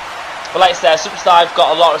 But like I said, a superstar I've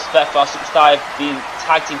got a lot of respect for. A superstar I've been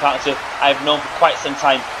tag team partners with, I've known for quite some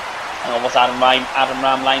time. And what's Adam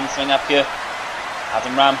Ram line swing up here.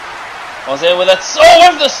 Adam Ram was there with it. Oh,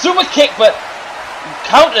 went for the super kick, but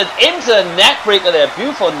countered into the neck breaker there.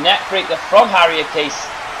 Beautiful neck breaker from Harry Agace.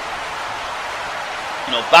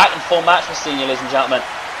 Back and full match for senior, ladies and gentlemen.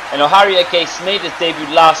 Harry Agace made his debut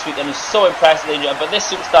last week and was so impressive, but this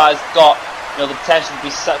superstar has got the potential to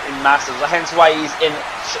be something massive. So hence why he's in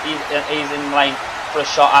line for a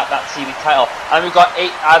shot at that TV title. And we've got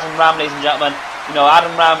Adam Ram, ladies and gentlemen.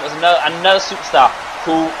 Adam Ram was another superstar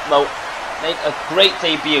who made a great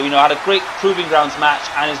debut. Had a great proving grounds match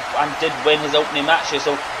and did win his opening match here.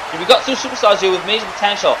 So we've got two superstars here with major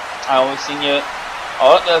potential. We've seen you.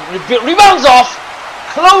 Oh, rebounds off.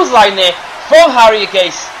 Clothesline there from Harry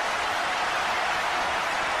Agace.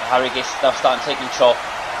 Harry Agace now starting to take control.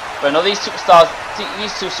 But these two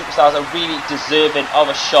superstars are really deserving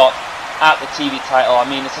of a shot at the TV title. I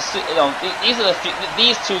mean,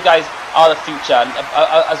 these two guys are the future, and,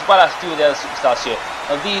 as well as a few of the other superstars here.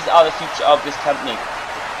 These are the future of this company.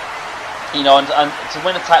 And to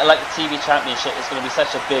win a title like the TV Championship is going to be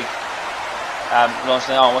such a big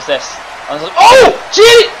launch. Oh, what's this? Oh,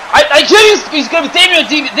 gee! He's going to be debuting on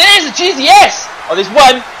TV. There's a GTS. Oh, there's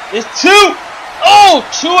one. There's two. Oh,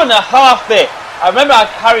 2.5 there. I remember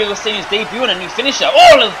Harry was saying he's debuting a new finisher.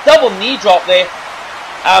 Oh, a double knee drop there.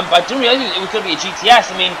 But I didn't realise it was going to be a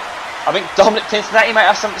GTS. I mean, I think Dominick Pincinetti might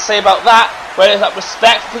have something to say about that. Whether it's that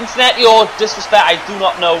respect for Pincinetti or disrespect, I do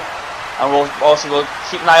not know. And we'll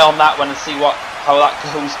keep an eye on that one and see how that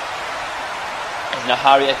goes.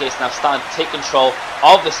 Harry Agace now starting to take control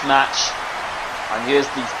of this match. And here's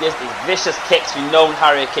these vicious kicks we've known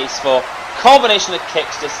Harry Agace for. Combination of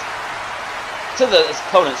kicks just to his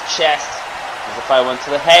opponent's chest. There's a fire one to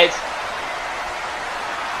the head.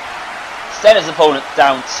 Send his opponent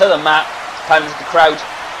down to the mat. Climbs the crowd.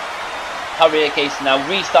 Harry Agace now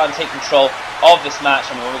restarting to take control of this match.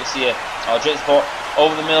 I mean, what we can see here. Drake support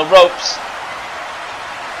over the middle ropes.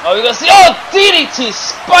 Oh, you're going to see, oh, DDT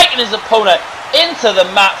spiking his opponent into the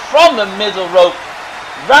mat from the middle rope.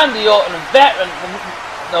 Randy Orton,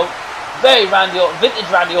 very Randy Orton, vintage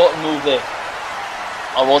Randy Orton move there.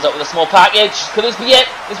 Oh, rolls out with a small package. Could this be it?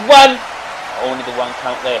 There's one. Only the one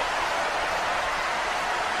count there.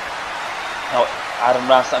 No, Adam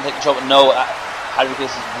Ram starting to take control, but no, Harry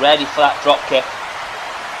Case is ready for that drop kick.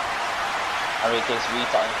 Harry Case really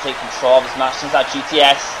starting to take control of his match since that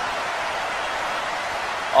GTS.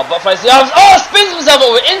 Oh, butterflies the arms. Oh, spins himself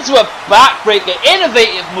over into a backbreaker.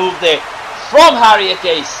 Innovative move there from Harry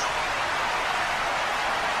Agace.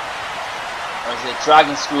 Or is it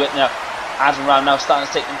dragon screw it now? Adam Ram now starting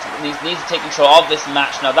to needs to take control of this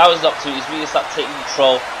match now. That was up to he's really starting taking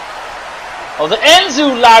control. Oh, the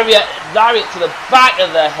Enzu lariat to the back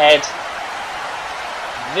of the head.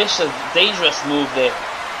 Vicious, dangerous move there.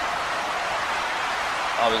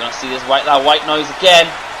 Oh, we're gonna see that white noise again.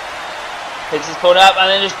 Picks his opponent up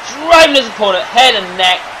and then just driving his opponent head and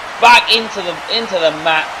neck back into the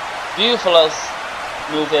mat. Beautiful little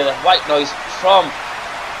move there. The white noise from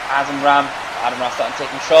Adam Ram. Adam Ram starting to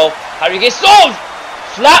take control. Harry gets solved!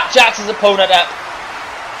 Flapjacks his opponent up.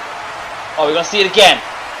 Oh, we're going to see it again.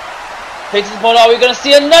 Picks his opponent up. We're going to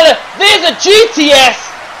see another. There's a GTS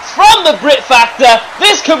from the Brit Factor.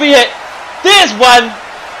 This could be it. There's one.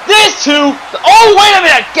 There's two. Oh, wait a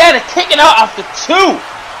minute. Again, kicking out after two.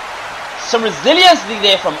 Some resiliency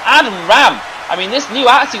there from Adam Ram. I mean, this new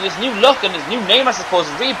attitude, this new look, and his new name, I suppose,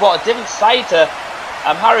 has really brought a different side to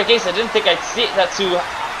Harry Agace. I didn't think I'd see that to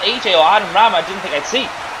AJ or Adam Ram. I didn't think I'd see.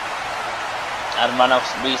 Adam Ram now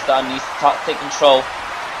restarting, needs to take control.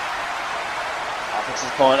 Picks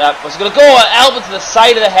his opponent up. Was going to go an elbow to the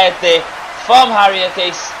side of the head there from Harry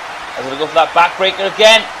Agace. I was going to go for that backbreaker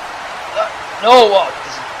again. No, what?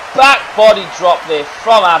 Back body drop there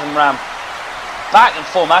from Adam Ram. Back and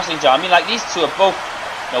forth matching job. I mean, like, these two are both,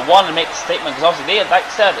 wanting to make a statement, because obviously they, like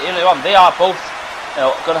I said earlier on, they are both,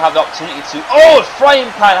 going to have the opportunity to. Oh,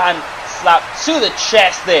 frying pan hand slap to the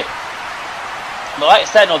chest there. But like I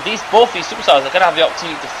said, both these superstars are going to have the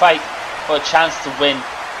opportunity to fight for a chance to win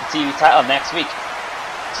the TV title next week.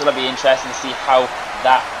 So it'll be interesting to see how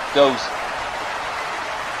that goes.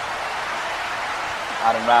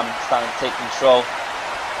 Adam Ram starting to take control.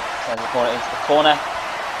 Sends the opponent into the corner.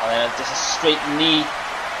 And then just a straight knee.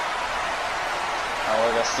 And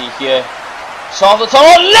we're going to see here. Shot off the top.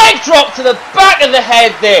 Oh, leg drop to the back of the head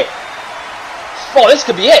there. Oh, this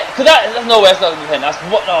could be it. There's no way it's not going to be him. That's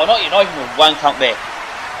what? No, not even with one count there.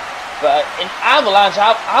 But in Avalanche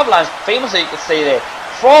famously, you could say there,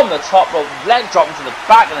 from the top rope, leg drop into the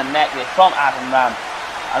back of the neck there from Adam Ram.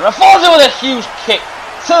 And Ram falls in with a huge kick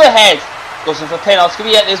to the head. Goes in for a pin. This could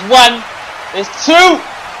be it. There's one. There's two.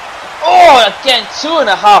 Oh, again, 2.5.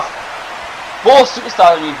 Both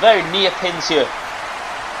superstars will be very near pins here.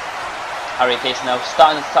 Harry Agace now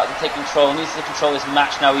starting to take control. Needs to control this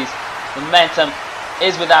match now. His momentum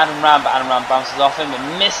is with Adam Ram, but Adam Ram bounces off him and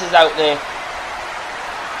misses out there.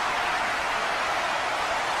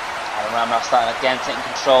 Adam Ram now starting again, taking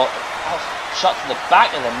control. Oh, shot to the back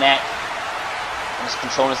of the neck. And just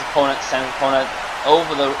controlling his opponent, sending his opponent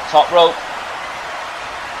over the top rope.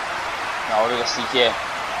 Now, what are we going to see here?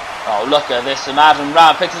 Oh, look at this. Adam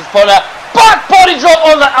Ram picks his opponent up. Back body drop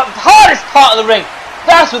on the hardest part of the ring.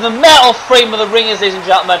 That's where the metal frame of the ring is, ladies and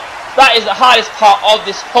gentlemen. That is the hardest part of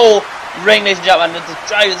this whole ring, ladies and gentlemen. To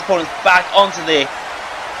drive his opponents back onto there.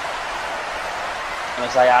 And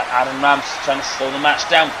it's like Adam Ram's trying to slow the match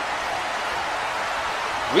down.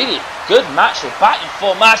 Really good match here. Back and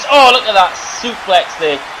forth match. Oh, look at that suplex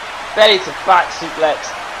there. Belly to back suplex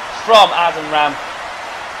from Adam Ram.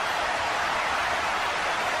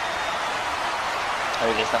 There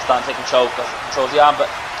he is, now starting to take control, because it controls the arm, but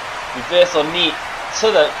reversal knee to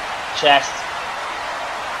the chest.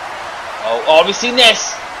 Oh, we've seen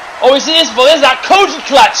this. Oh, we've seen this before. There's that Koji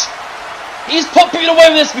clutch. He's put people away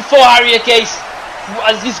with this before, Harry Agace.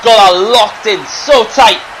 As he's got that locked in so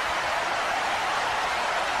tight.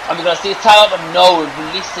 And we're going to see his tie up, but no, it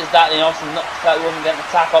releases that. And also not that he wasn't getting the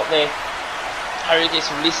tap out there. Harry Agace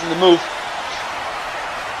releasing the move.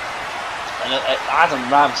 And Adam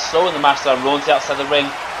Ram slowing the match down, rolling to the outside the ring.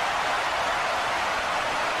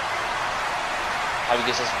 Harry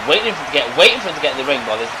Agace just waiting for him to get in the ring,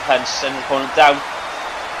 but there's the punch, sending his opponent down.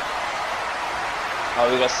 Oh,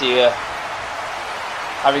 we're going to see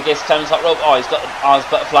Harry Agace climbing the top rope. Oh, he's got his arms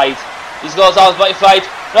butterflied. He's got his arms butterflied.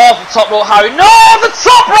 No, off the top rope, Harry. No, off the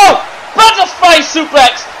top rope! Butterfly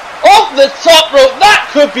suplex! Off the top rope, that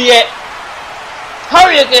could be it.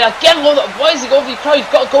 Harry again, why is he going for the crowd? He's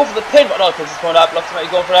got to go for the pin, but no, he picks his opponent up, looks like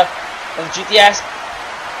he's going for the GTS.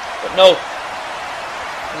 But no.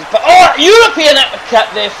 But oh, European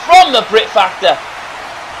uppercut there from the Brit Factor.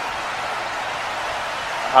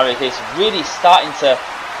 Harry Agace really starting to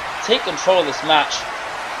take control of this match.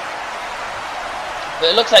 But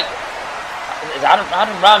it looks like Adam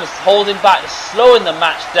Ram is holding back, slowing the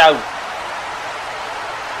match down.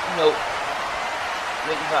 You know,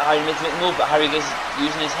 waiting for Harry to make a move, but Harry Agace is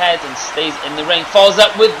using his head and stays in the ring. Follows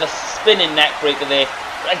up with the spinning neck breaker there.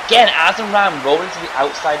 But again, Adam Ram rolling to the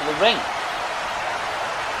outside of the ring.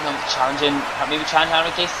 You know, maybe challenging Harry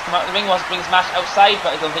Agace to come out of the ring, wants to bring his match outside,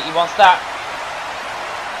 but I don't think he wants that.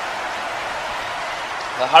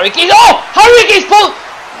 Harry Agace, oh! Harry Agace pulled!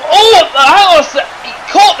 Oh, hang on a sec. He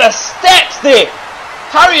caught the steps there.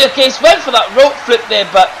 Harry Agace went for that rope flip there,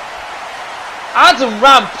 but Adam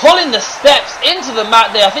Ram pulling the steps into the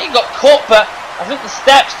mat there. I think he got caught, but I think the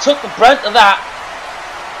steps took the brunt of that.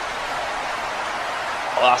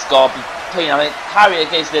 Oh, that's got to be clean. I mean, Harry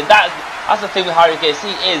Agace there. That's the thing with Harry Agace.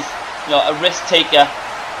 He is, you know, a risk taker.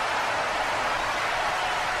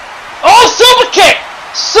 Oh, super kick!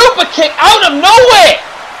 Super kick out of nowhere!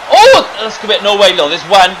 Oh, let's commit. No way, no. There's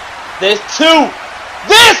one. There's two.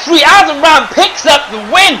 There's three. Adam Ram picks up the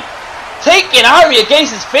win. Taking Harry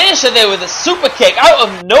Agace's finisher there with a super kick out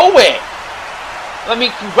of nowhere. I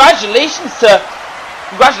mean, congratulations to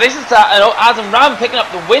Adam Ram picking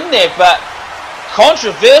up the win there, but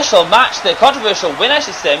controversial match there. Controversial win, I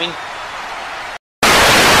should say. I mean,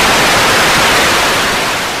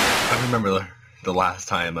 I remember the last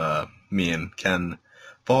time me and Ken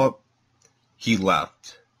fought. He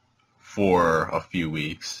left for a few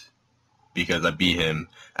weeks because I beat him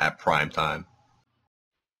at prime time.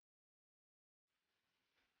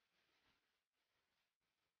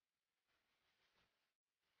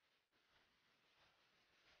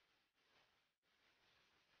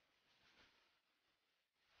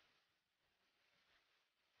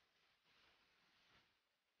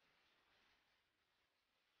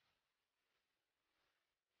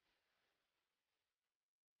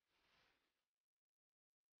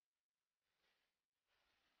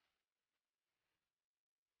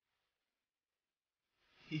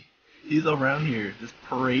 He's around here just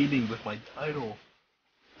parading with my title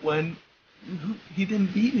when he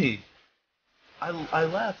didn't beat me. I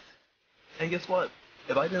left. And guess what?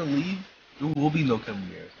 If I didn't leave, there will be no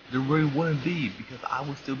Ramirez. There really wouldn't be, because I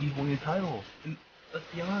would still be holding the title. And let's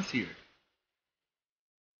be honest here.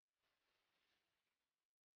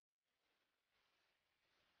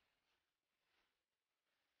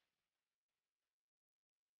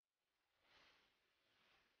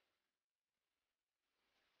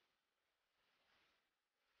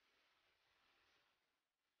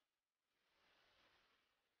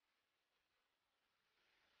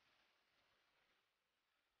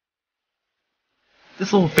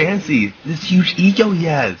 This little fancy, this huge ego he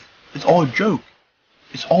has, it's all a joke.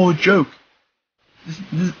 It's all a joke.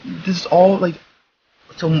 This is all like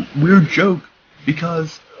some weird joke,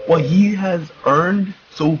 because what he has earned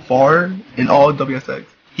so far in all WSX,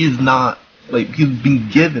 he is not, like, he's been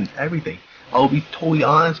given everything. I'll be totally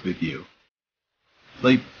honest with you.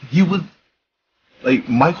 Like, he was, like,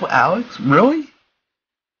 Michael Alex, really?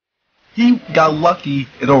 He got lucky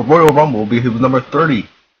in a Royal Rumble because he was number 30.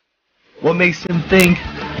 What makes him think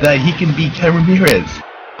that he can beat Ken Ramirez?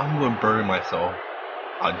 I'm going to bury myself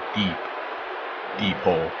a deep, deep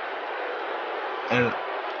hole. And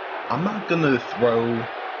I'm not going to throw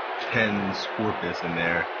Ken Scorpus in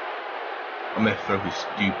there. I'm going to throw his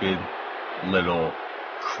stupid little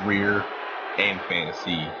career and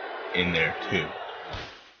fantasy in there too.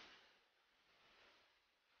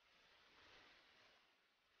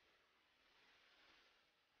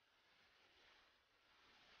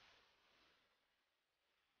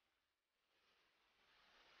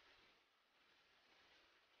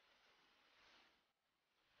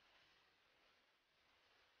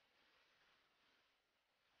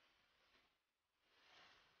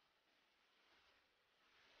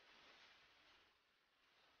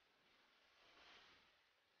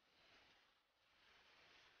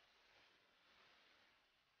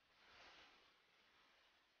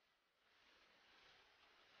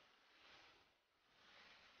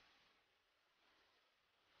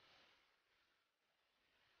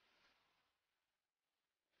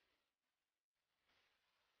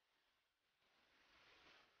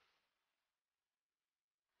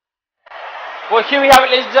 Well, here we have it,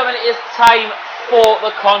 ladies and gentlemen. It is time for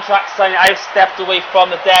the contract signing. I've stepped away from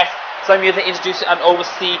the desk, so I'm here to introduce and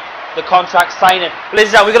oversee the contract signing. But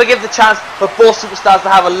ladies and gentlemen, we're going to give the chance for both superstars to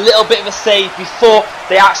have a little bit of a say before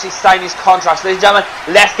they actually sign these contracts. Ladies and gentlemen,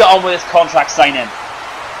 let's get on with this contract signing.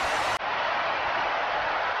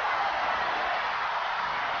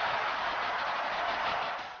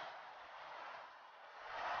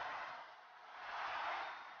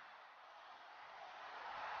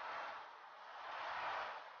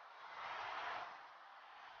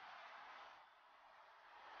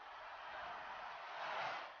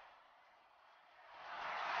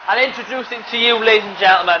 And introducing to you, ladies and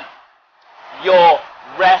gentlemen, your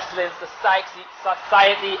Wrestling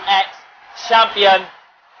Society X champion.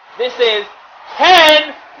 This is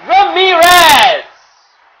Ken Ramirez.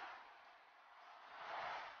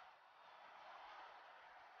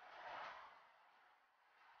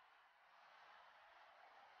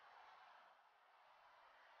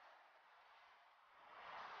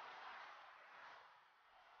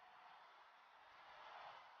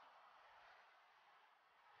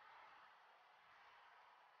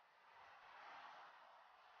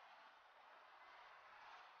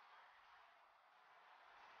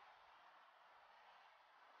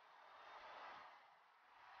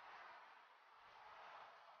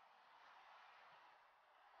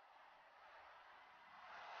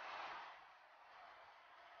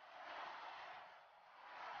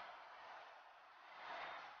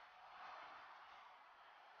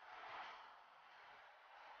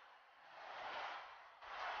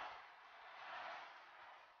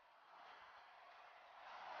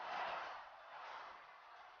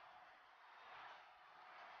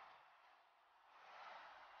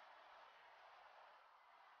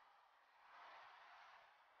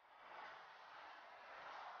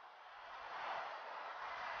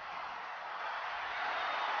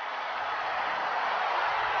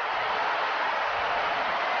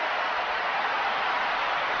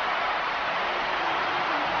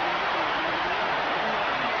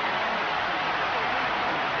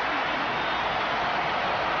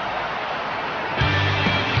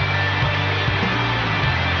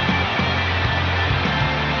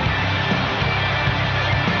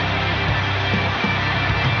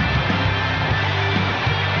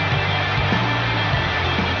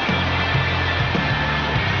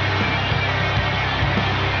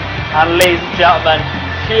 And ladies and gentlemen,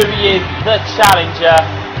 here he is, the challenger,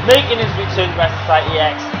 making his return to Wrestling Society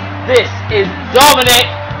X. This is Dominick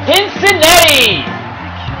Pincinetti!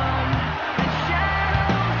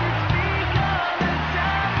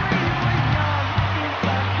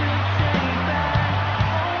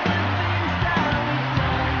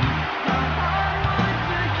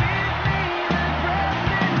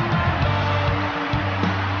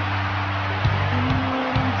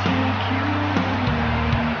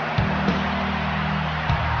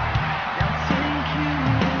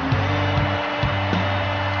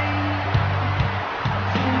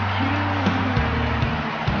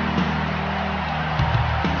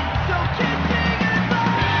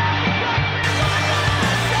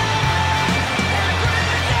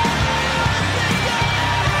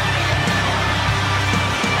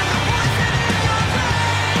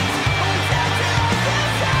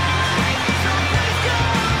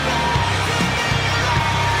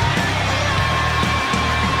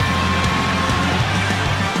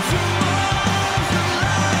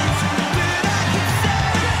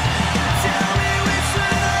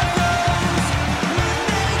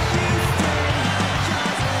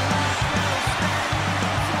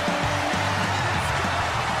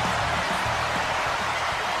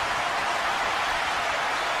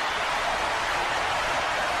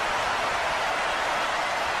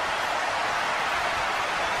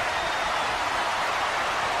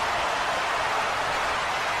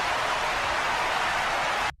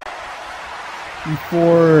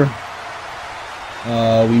 Before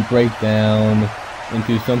we break down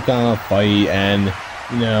into some kind of fight and,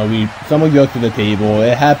 you know, someone goes to the table,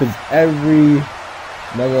 it happens every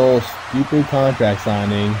little stupid contract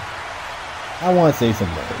signing. I want to say some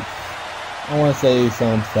words. I want to say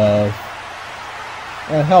some stuff.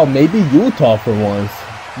 Hell, maybe you'll talk for once,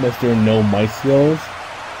 Mr. No Mic Skills.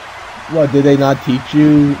 What, did they not teach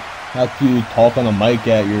you how to talk on a mic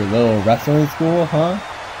at your little wrestling school, huh?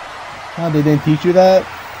 Huh, they didn't teach you that?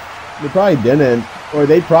 They probably didn't. Or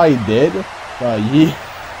they probably did. But you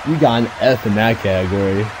got an F in that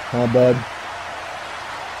category. Huh, bud?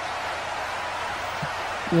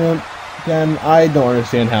 You know, Ken, I don't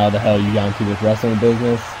understand how the hell you got into this wrestling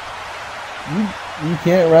business. You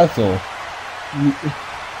can't wrestle.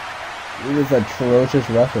 You're just a atrocious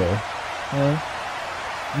wrestler. Huh?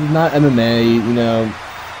 You're not MMA, you know.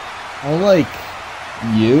 Unlike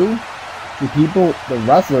you, the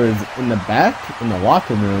wrestlers in the back, in the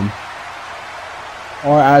locker room,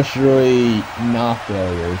 are actually not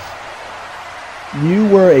failures. You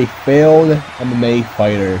were a failed MMA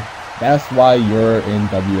fighter. That's why you're in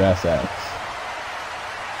WSX.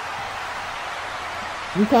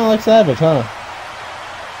 You're kind of like Savage, huh?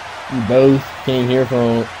 You both came here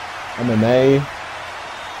from MMA.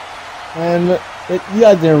 And you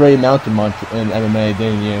guys didn't really amount to much in MMA,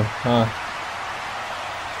 didn't you? Huh?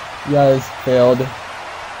 You guys failed.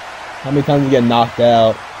 How many times did you get knocked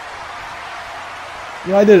out?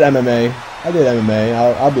 You know, I did MMA.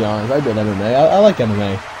 I'll be honest. I did MMA. I like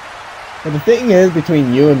MMA. But the thing is,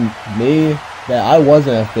 between you and me, that I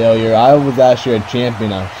wasn't a failure. I was actually a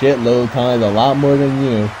champion a shitload of times, a lot more than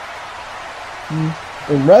you.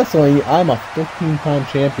 In wrestling, I'm a 15-time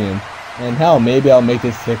champion. And hell, maybe I'll make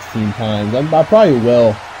it 16 times. I probably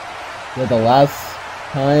will. But the last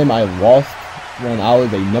time I lost when I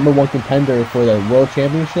was a #1 contender for the World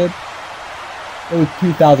Championship, it was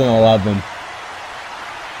 2011.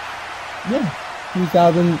 Yeah,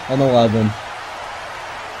 2011.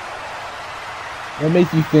 What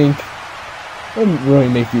makes you think, what really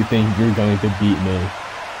makes you think you're going to beat me?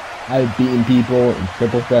 I've beaten people in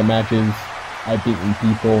triple threat matches. I've beaten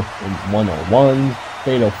people in one-on-ones,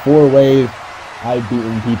 fatal 4-ways. I've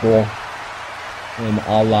beaten people in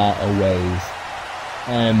a lot of ways.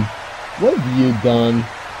 And what have you done?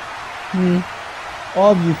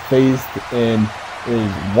 All of you faced in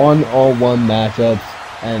is one-on-one matchups,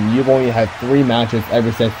 and you've only had 3 matches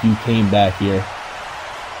ever since you came back here.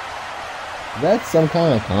 That's some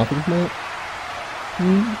kind of accomplishment?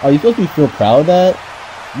 Are you supposed to feel proud of that?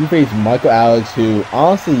 You faced Michael Alex, who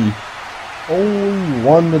honestly only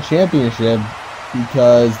won the championship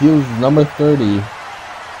because he was number 30. You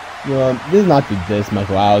know, this is not to diss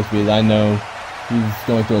Michael Alex because I know he's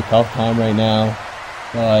going through a tough time right now.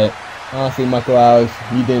 But honestly, Michael Alex,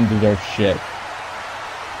 he didn't deserve shit.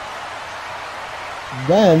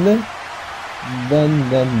 Then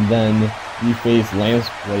you face Lance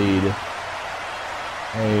Blade,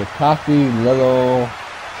 a cocky little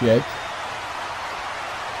shit.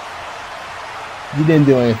 You didn't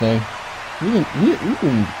do anything. You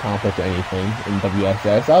didn't accomplish anything in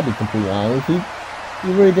WSX. I'll be completely honest. You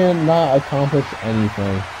really did not accomplish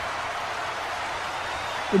anything.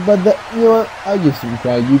 But you know what? I give some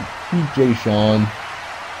credit. You beat Jay Sean,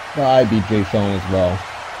 but I beat Jay Sean as well.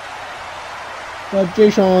 But Jay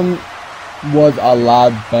Sean was a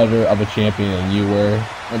lot better of a champion than you were,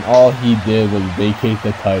 and all he did was vacate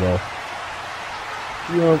the title.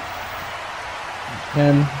 You know,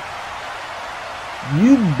 Ken,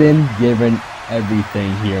 you've been given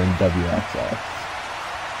everything here in WSX.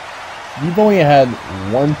 You've only had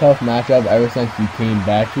one tough matchup ever since you came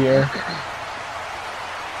back here.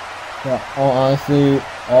 But honestly,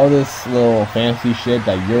 all this little fancy shit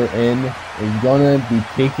that you're in is gonna be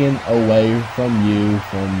taken away from you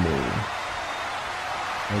from me.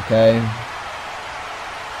 Okay?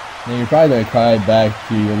 And you're probably gonna cry back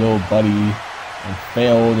to your little buddy and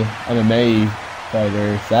failed MMA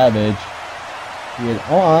fighter, Savage. Because,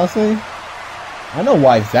 honestly, I know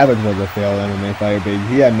why Savage was a failed MMA fighter, but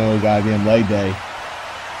he had no goddamn leg day.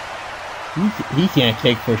 He can't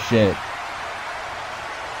kick for shit.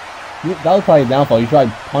 That was probably his downfall. He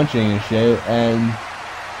tried punching and shit, and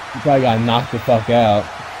he probably got knocked the fuck out.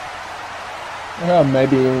 Or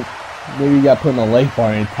maybe he got put in a leg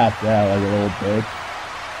bar and tapped out like a little bitch.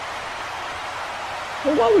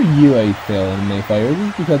 But why were you a failed MMA fighter? Is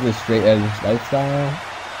this because of the straight edge lifestyle?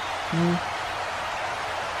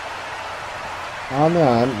 I don't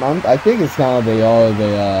know. I think it's kind of all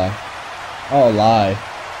a lie.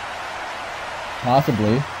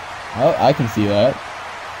 Possibly. I can see that.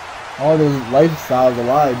 All this lifestyle is a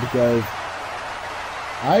lie because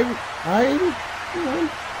I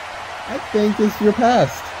think it's your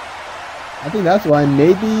past. I think that's why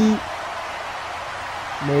maybe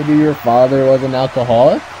your father was an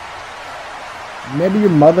alcoholic. Maybe your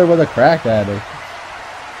mother was a crack addict.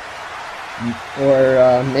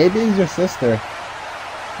 Or maybe it's your sister.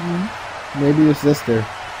 Maybe your sister.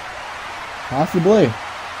 Possibly.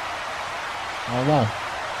 I don't know.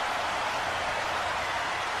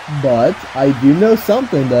 But I do know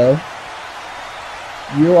something though.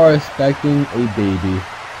 You are expecting a baby.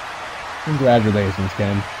 Congratulations,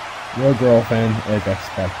 Ken. Your girlfriend is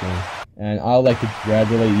expecting. And I would like to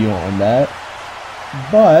congratulate you on that.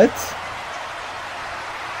 But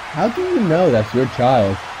how do you know that's your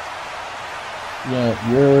child? You know,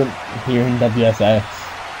 you're here in WSX.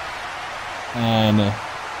 And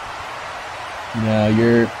you know,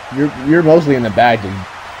 you're mostly in the back to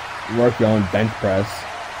work your own bench press.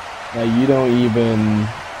 Like you don't even,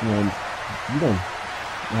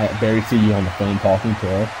 I barely see you on the phone talking to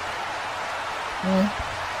her.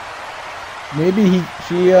 Maybe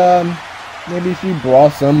she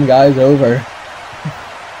brought some guys over.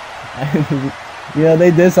 And, you know,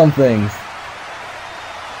 they did some things.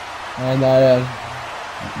 And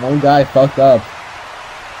one guy fucked up,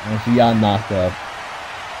 and she got knocked up.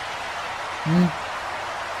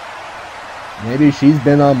 Maybe she's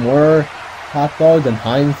been on more hot dogs and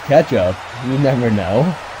Heinz ketchup. You never know.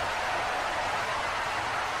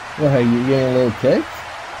 What, are you getting a little kicked?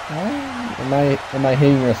 Am I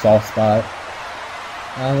hitting your soft spot?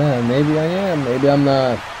 I don't know. Maybe I am. Maybe I'm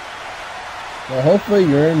not. Well, hopefully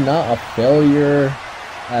you're not a failure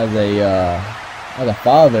as a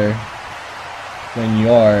father than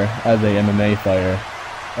you are as a MMA fighter,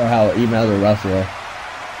 or how even as a wrestler.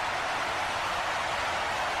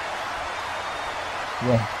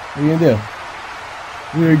 What are you gonna do?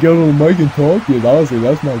 You're gonna get on the mic and talk? Because honestly,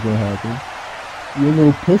 that's not gonna happen. You're a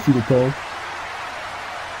little pussy to talk.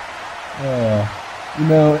 You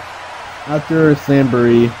know, after Slam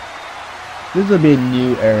Boree, this will be a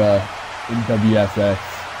new era in WSX.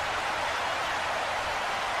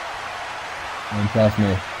 And trust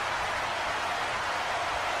me,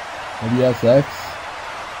 WSX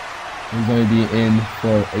is going to be in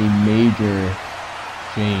for a major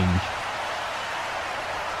change.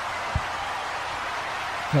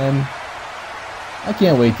 I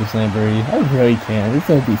can't wait to Slam Boree. I really can. It's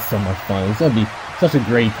going to be so much fun. It's going to be such a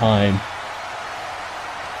great time.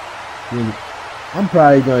 Dude, I'm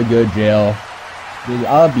probably going to go to jail. Dude,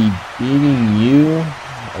 I'll be beating you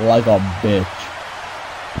like a bitch.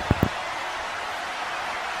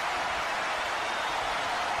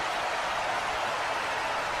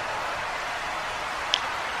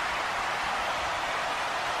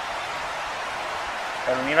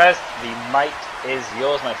 Ramirez, the mic is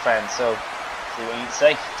yours, my friend, so see what you need to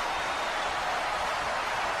say.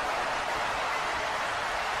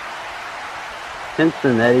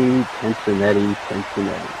 Pincinetti.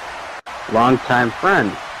 Long-time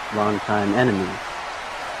friend, long-time enemy.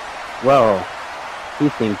 Well, he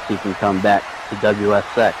thinks he can come back to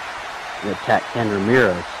WSX and attack Ken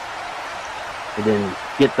Ramirez. And then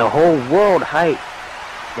get the whole world hyped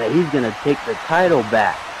that he's going to take the title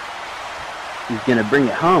back. He's going to bring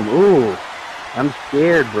it home. Ooh, I'm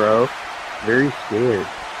scared, bro. Very scared.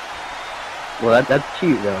 Well, that's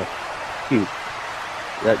cute, though. Cute.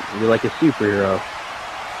 You're like a superhero.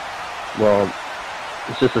 Well,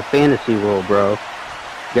 it's just a fantasy world, bro. You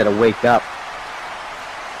gotta wake up.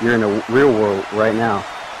 You're in the real world right now.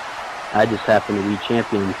 I just happen to be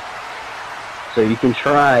champion. So you can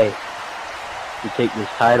try to take this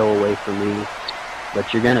title away from me,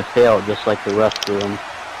 but you're gonna fail just like the rest of them.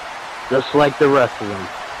 Just like the rest of them.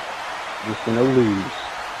 You're just gonna lose.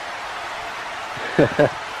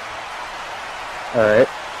 Alright.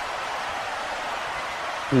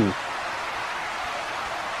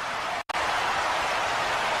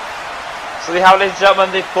 So they have, ladies and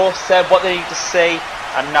gentlemen, they've both said what they need to say,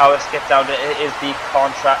 and now let's get down to it. It is the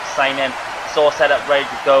contract signing. It's all set up, ready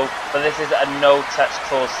to go, but this is a no-touch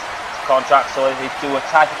clause contract, so if they do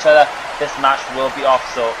attack each other, this match will be off.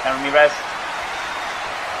 So, Ramirez.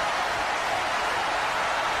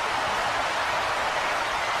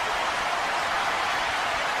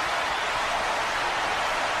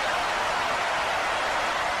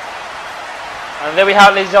 And there we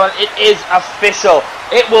have it, ladies and gentlemen, it is official.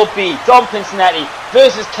 It will be Dom Pincinetti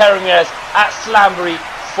versus Ramirez at Slam Boree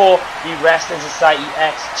for the Wrestling Society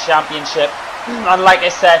X Championship. And like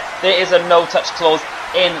I said, there is a no-touch clause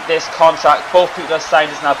in this contract. Both people have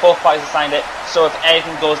signed this now, both parties have signed it. So if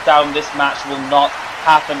anything goes down, this match will not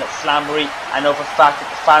happen at Slam Boree. I know for a fact that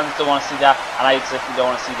the fans don't want to see that, and I certainly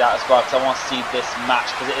don't want to see that as well, because I want to see this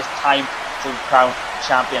match, because it is time to crown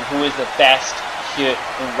champion. Who is the best here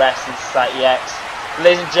in Wrestling Society X?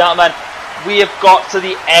 Ladies and gentlemen, we have got to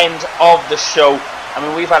the end of the show. I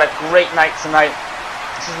mean, we've had a great night tonight.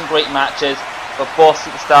 This isn't great matches, but both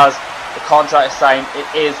superstars, the contract is signed, it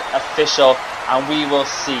is official, and we will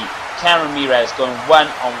see Ken Ramirez going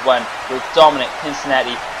one-on-one with Dominick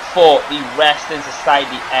Pincinetti for the Wrestling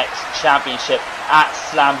Society X Championship at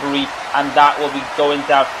Slam Boree, and that will be going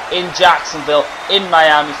down in Jacksonville, in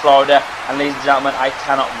Miami, Florida. And ladies and gentlemen, I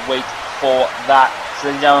cannot wait for that. So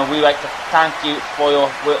ladies and gentlemen, we would like to thank you for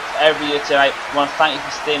your work every year tonight. We want to thank you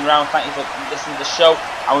for staying around, thank you for listening to the show,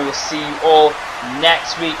 and we will see you all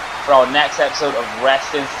next week for our next episode of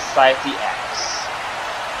Wrestling Society X.